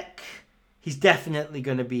check, he's definitely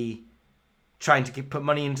going to be trying to put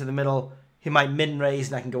money into the middle. He might min raise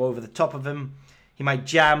and I can go over the top of him. He might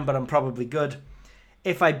jam, but I'm probably good.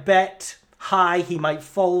 If I bet high, he might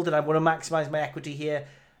fold, and I want to maximize my equity here.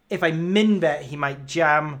 If I min bet, he might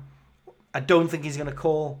jam. I don't think he's going to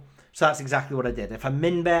call. So that's exactly what I did. If I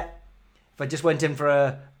min bet, if I just went in for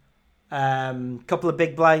a couple of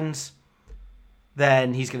big blinds,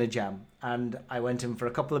 then he's going to jam. And I went in for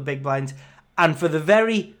a couple of big blinds. And for the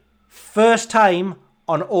very first time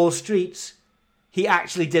on all streets, he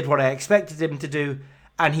actually did what I expected him to do,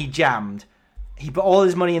 and he jammed. He put all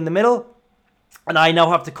his money in the middle, and I now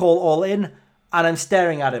have to call all in, and I'm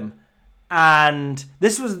staring at him. And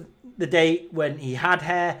this was the day when he had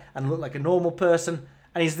hair and looked like a normal person,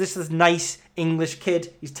 and he's this nice English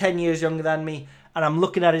kid. He's 10 years younger than me, and I'm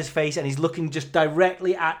looking at his face, and he's looking just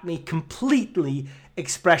directly at me, completely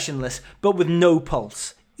expressionless, but with no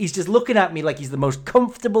pulse. He's just looking at me like he's the most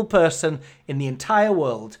comfortable person in the entire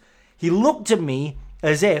world. He looked at me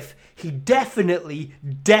as if he definitely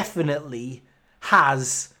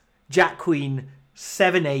has Jack Queen,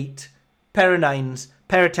 7, 8, pair of 9s,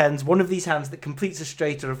 pair of 10s, one of these hands that completes a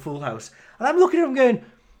straight or a full house. And I'm looking at him going,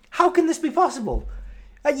 how can this be possible?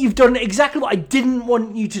 You've done exactly what I didn't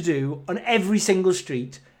want you to do on every single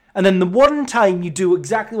street. And then the one time you do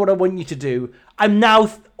exactly what I want you to do, I'm now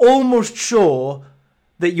almost sure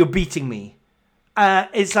that you're beating me.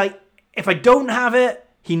 It's like, if I don't have it,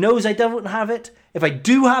 he knows I don't have it. If I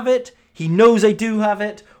do have it, he knows I do have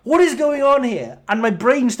it. What is going on here? And my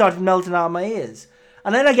brain started melting out of my ears.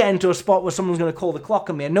 And then I get into a spot where someone's going to call the clock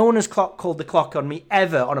on me. And no one has called the clock on me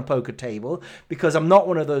ever on a poker table, because I'm not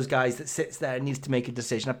one of those guys that sits there and needs to make a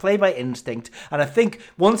decision. I play by instinct. And I think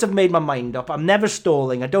once I've made my mind up, I'm never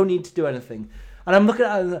stalling. I don't need to do anything. And I'm looking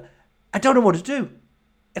at it, I don't know what to do.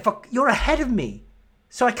 You're ahead of me,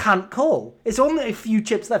 so I can't call. It's only a few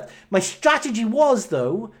chips left. My strategy was,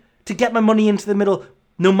 though, to get my money into the middle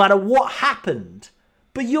no matter what happened.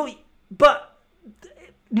 But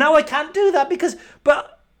now I can't do that because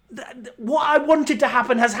what I wanted to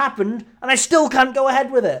happen has happened, and I still can't go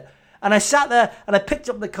ahead with it. And I sat there and I picked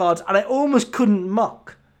up the cards and I almost couldn't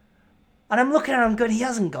muck. And I'm looking at him going, he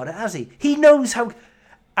hasn't got it, has he? He knows how.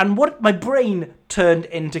 And what my brain turned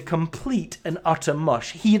into complete and utter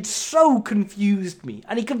mush. He had so confused me.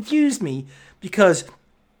 And he confused me because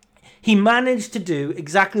he managed to do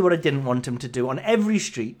exactly what I didn't want him to do on every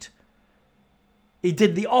street. He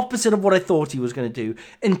did the opposite of what I thought he was going to do,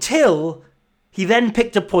 until he then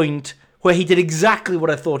picked a point where he did exactly what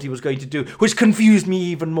I thought he was going to do, which confused me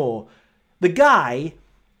even more. The guy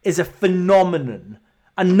is a phenomenon,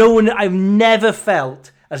 and I've never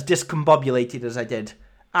felt as discombobulated as I did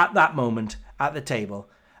at that moment at the table.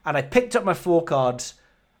 And I picked up my 4 cards,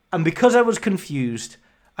 and because I was confused,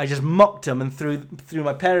 I just mucked him and threw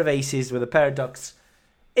my pair of aces with a pair of ducks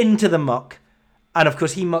into the muck. And of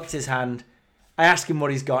course he mucked his hand. I ask him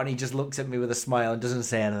what he's got, and he just looks at me with a smile and doesn't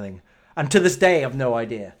say anything. And to this day, I've no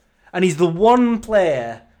idea. And he's the one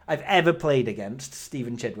player I've ever played against,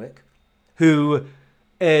 Stephen Chidwick, who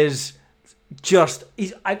is just...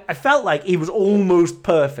 I felt like he was almost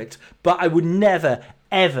perfect, but I would never,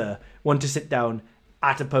 ever want to sit down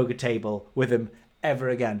at a poker table with him ever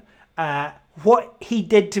again. What he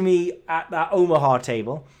did to me at that Omaha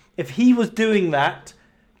table, if he was doing that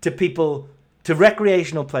to people to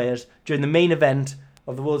recreational players during the main event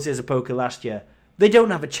of the World Series of Poker last year. They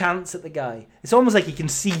don't have a chance at the guy. It's almost like he can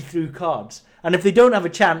see through cards. And if they don't have a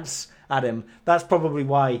chance at him, that's probably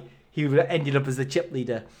why he ended up as the chip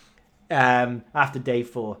leader after day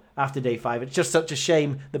 4, after day 5. It's just such a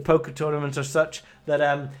shame that poker tournaments are such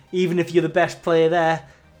that even if you're the best player there,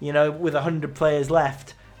 you know, with 100 players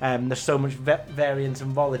left, there's so much variance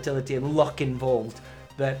and volatility and luck involved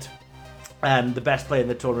that the best player in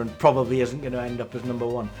the tournament probably isn't going to end up as number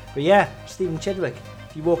 1. But yeah, Stephen Chidwick.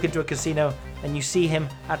 If you walk into a casino and you see him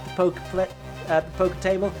at the poker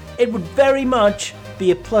table, it would very much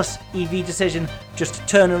be a plus EV decision just to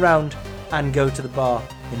turn around and go to the bar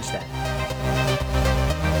instead.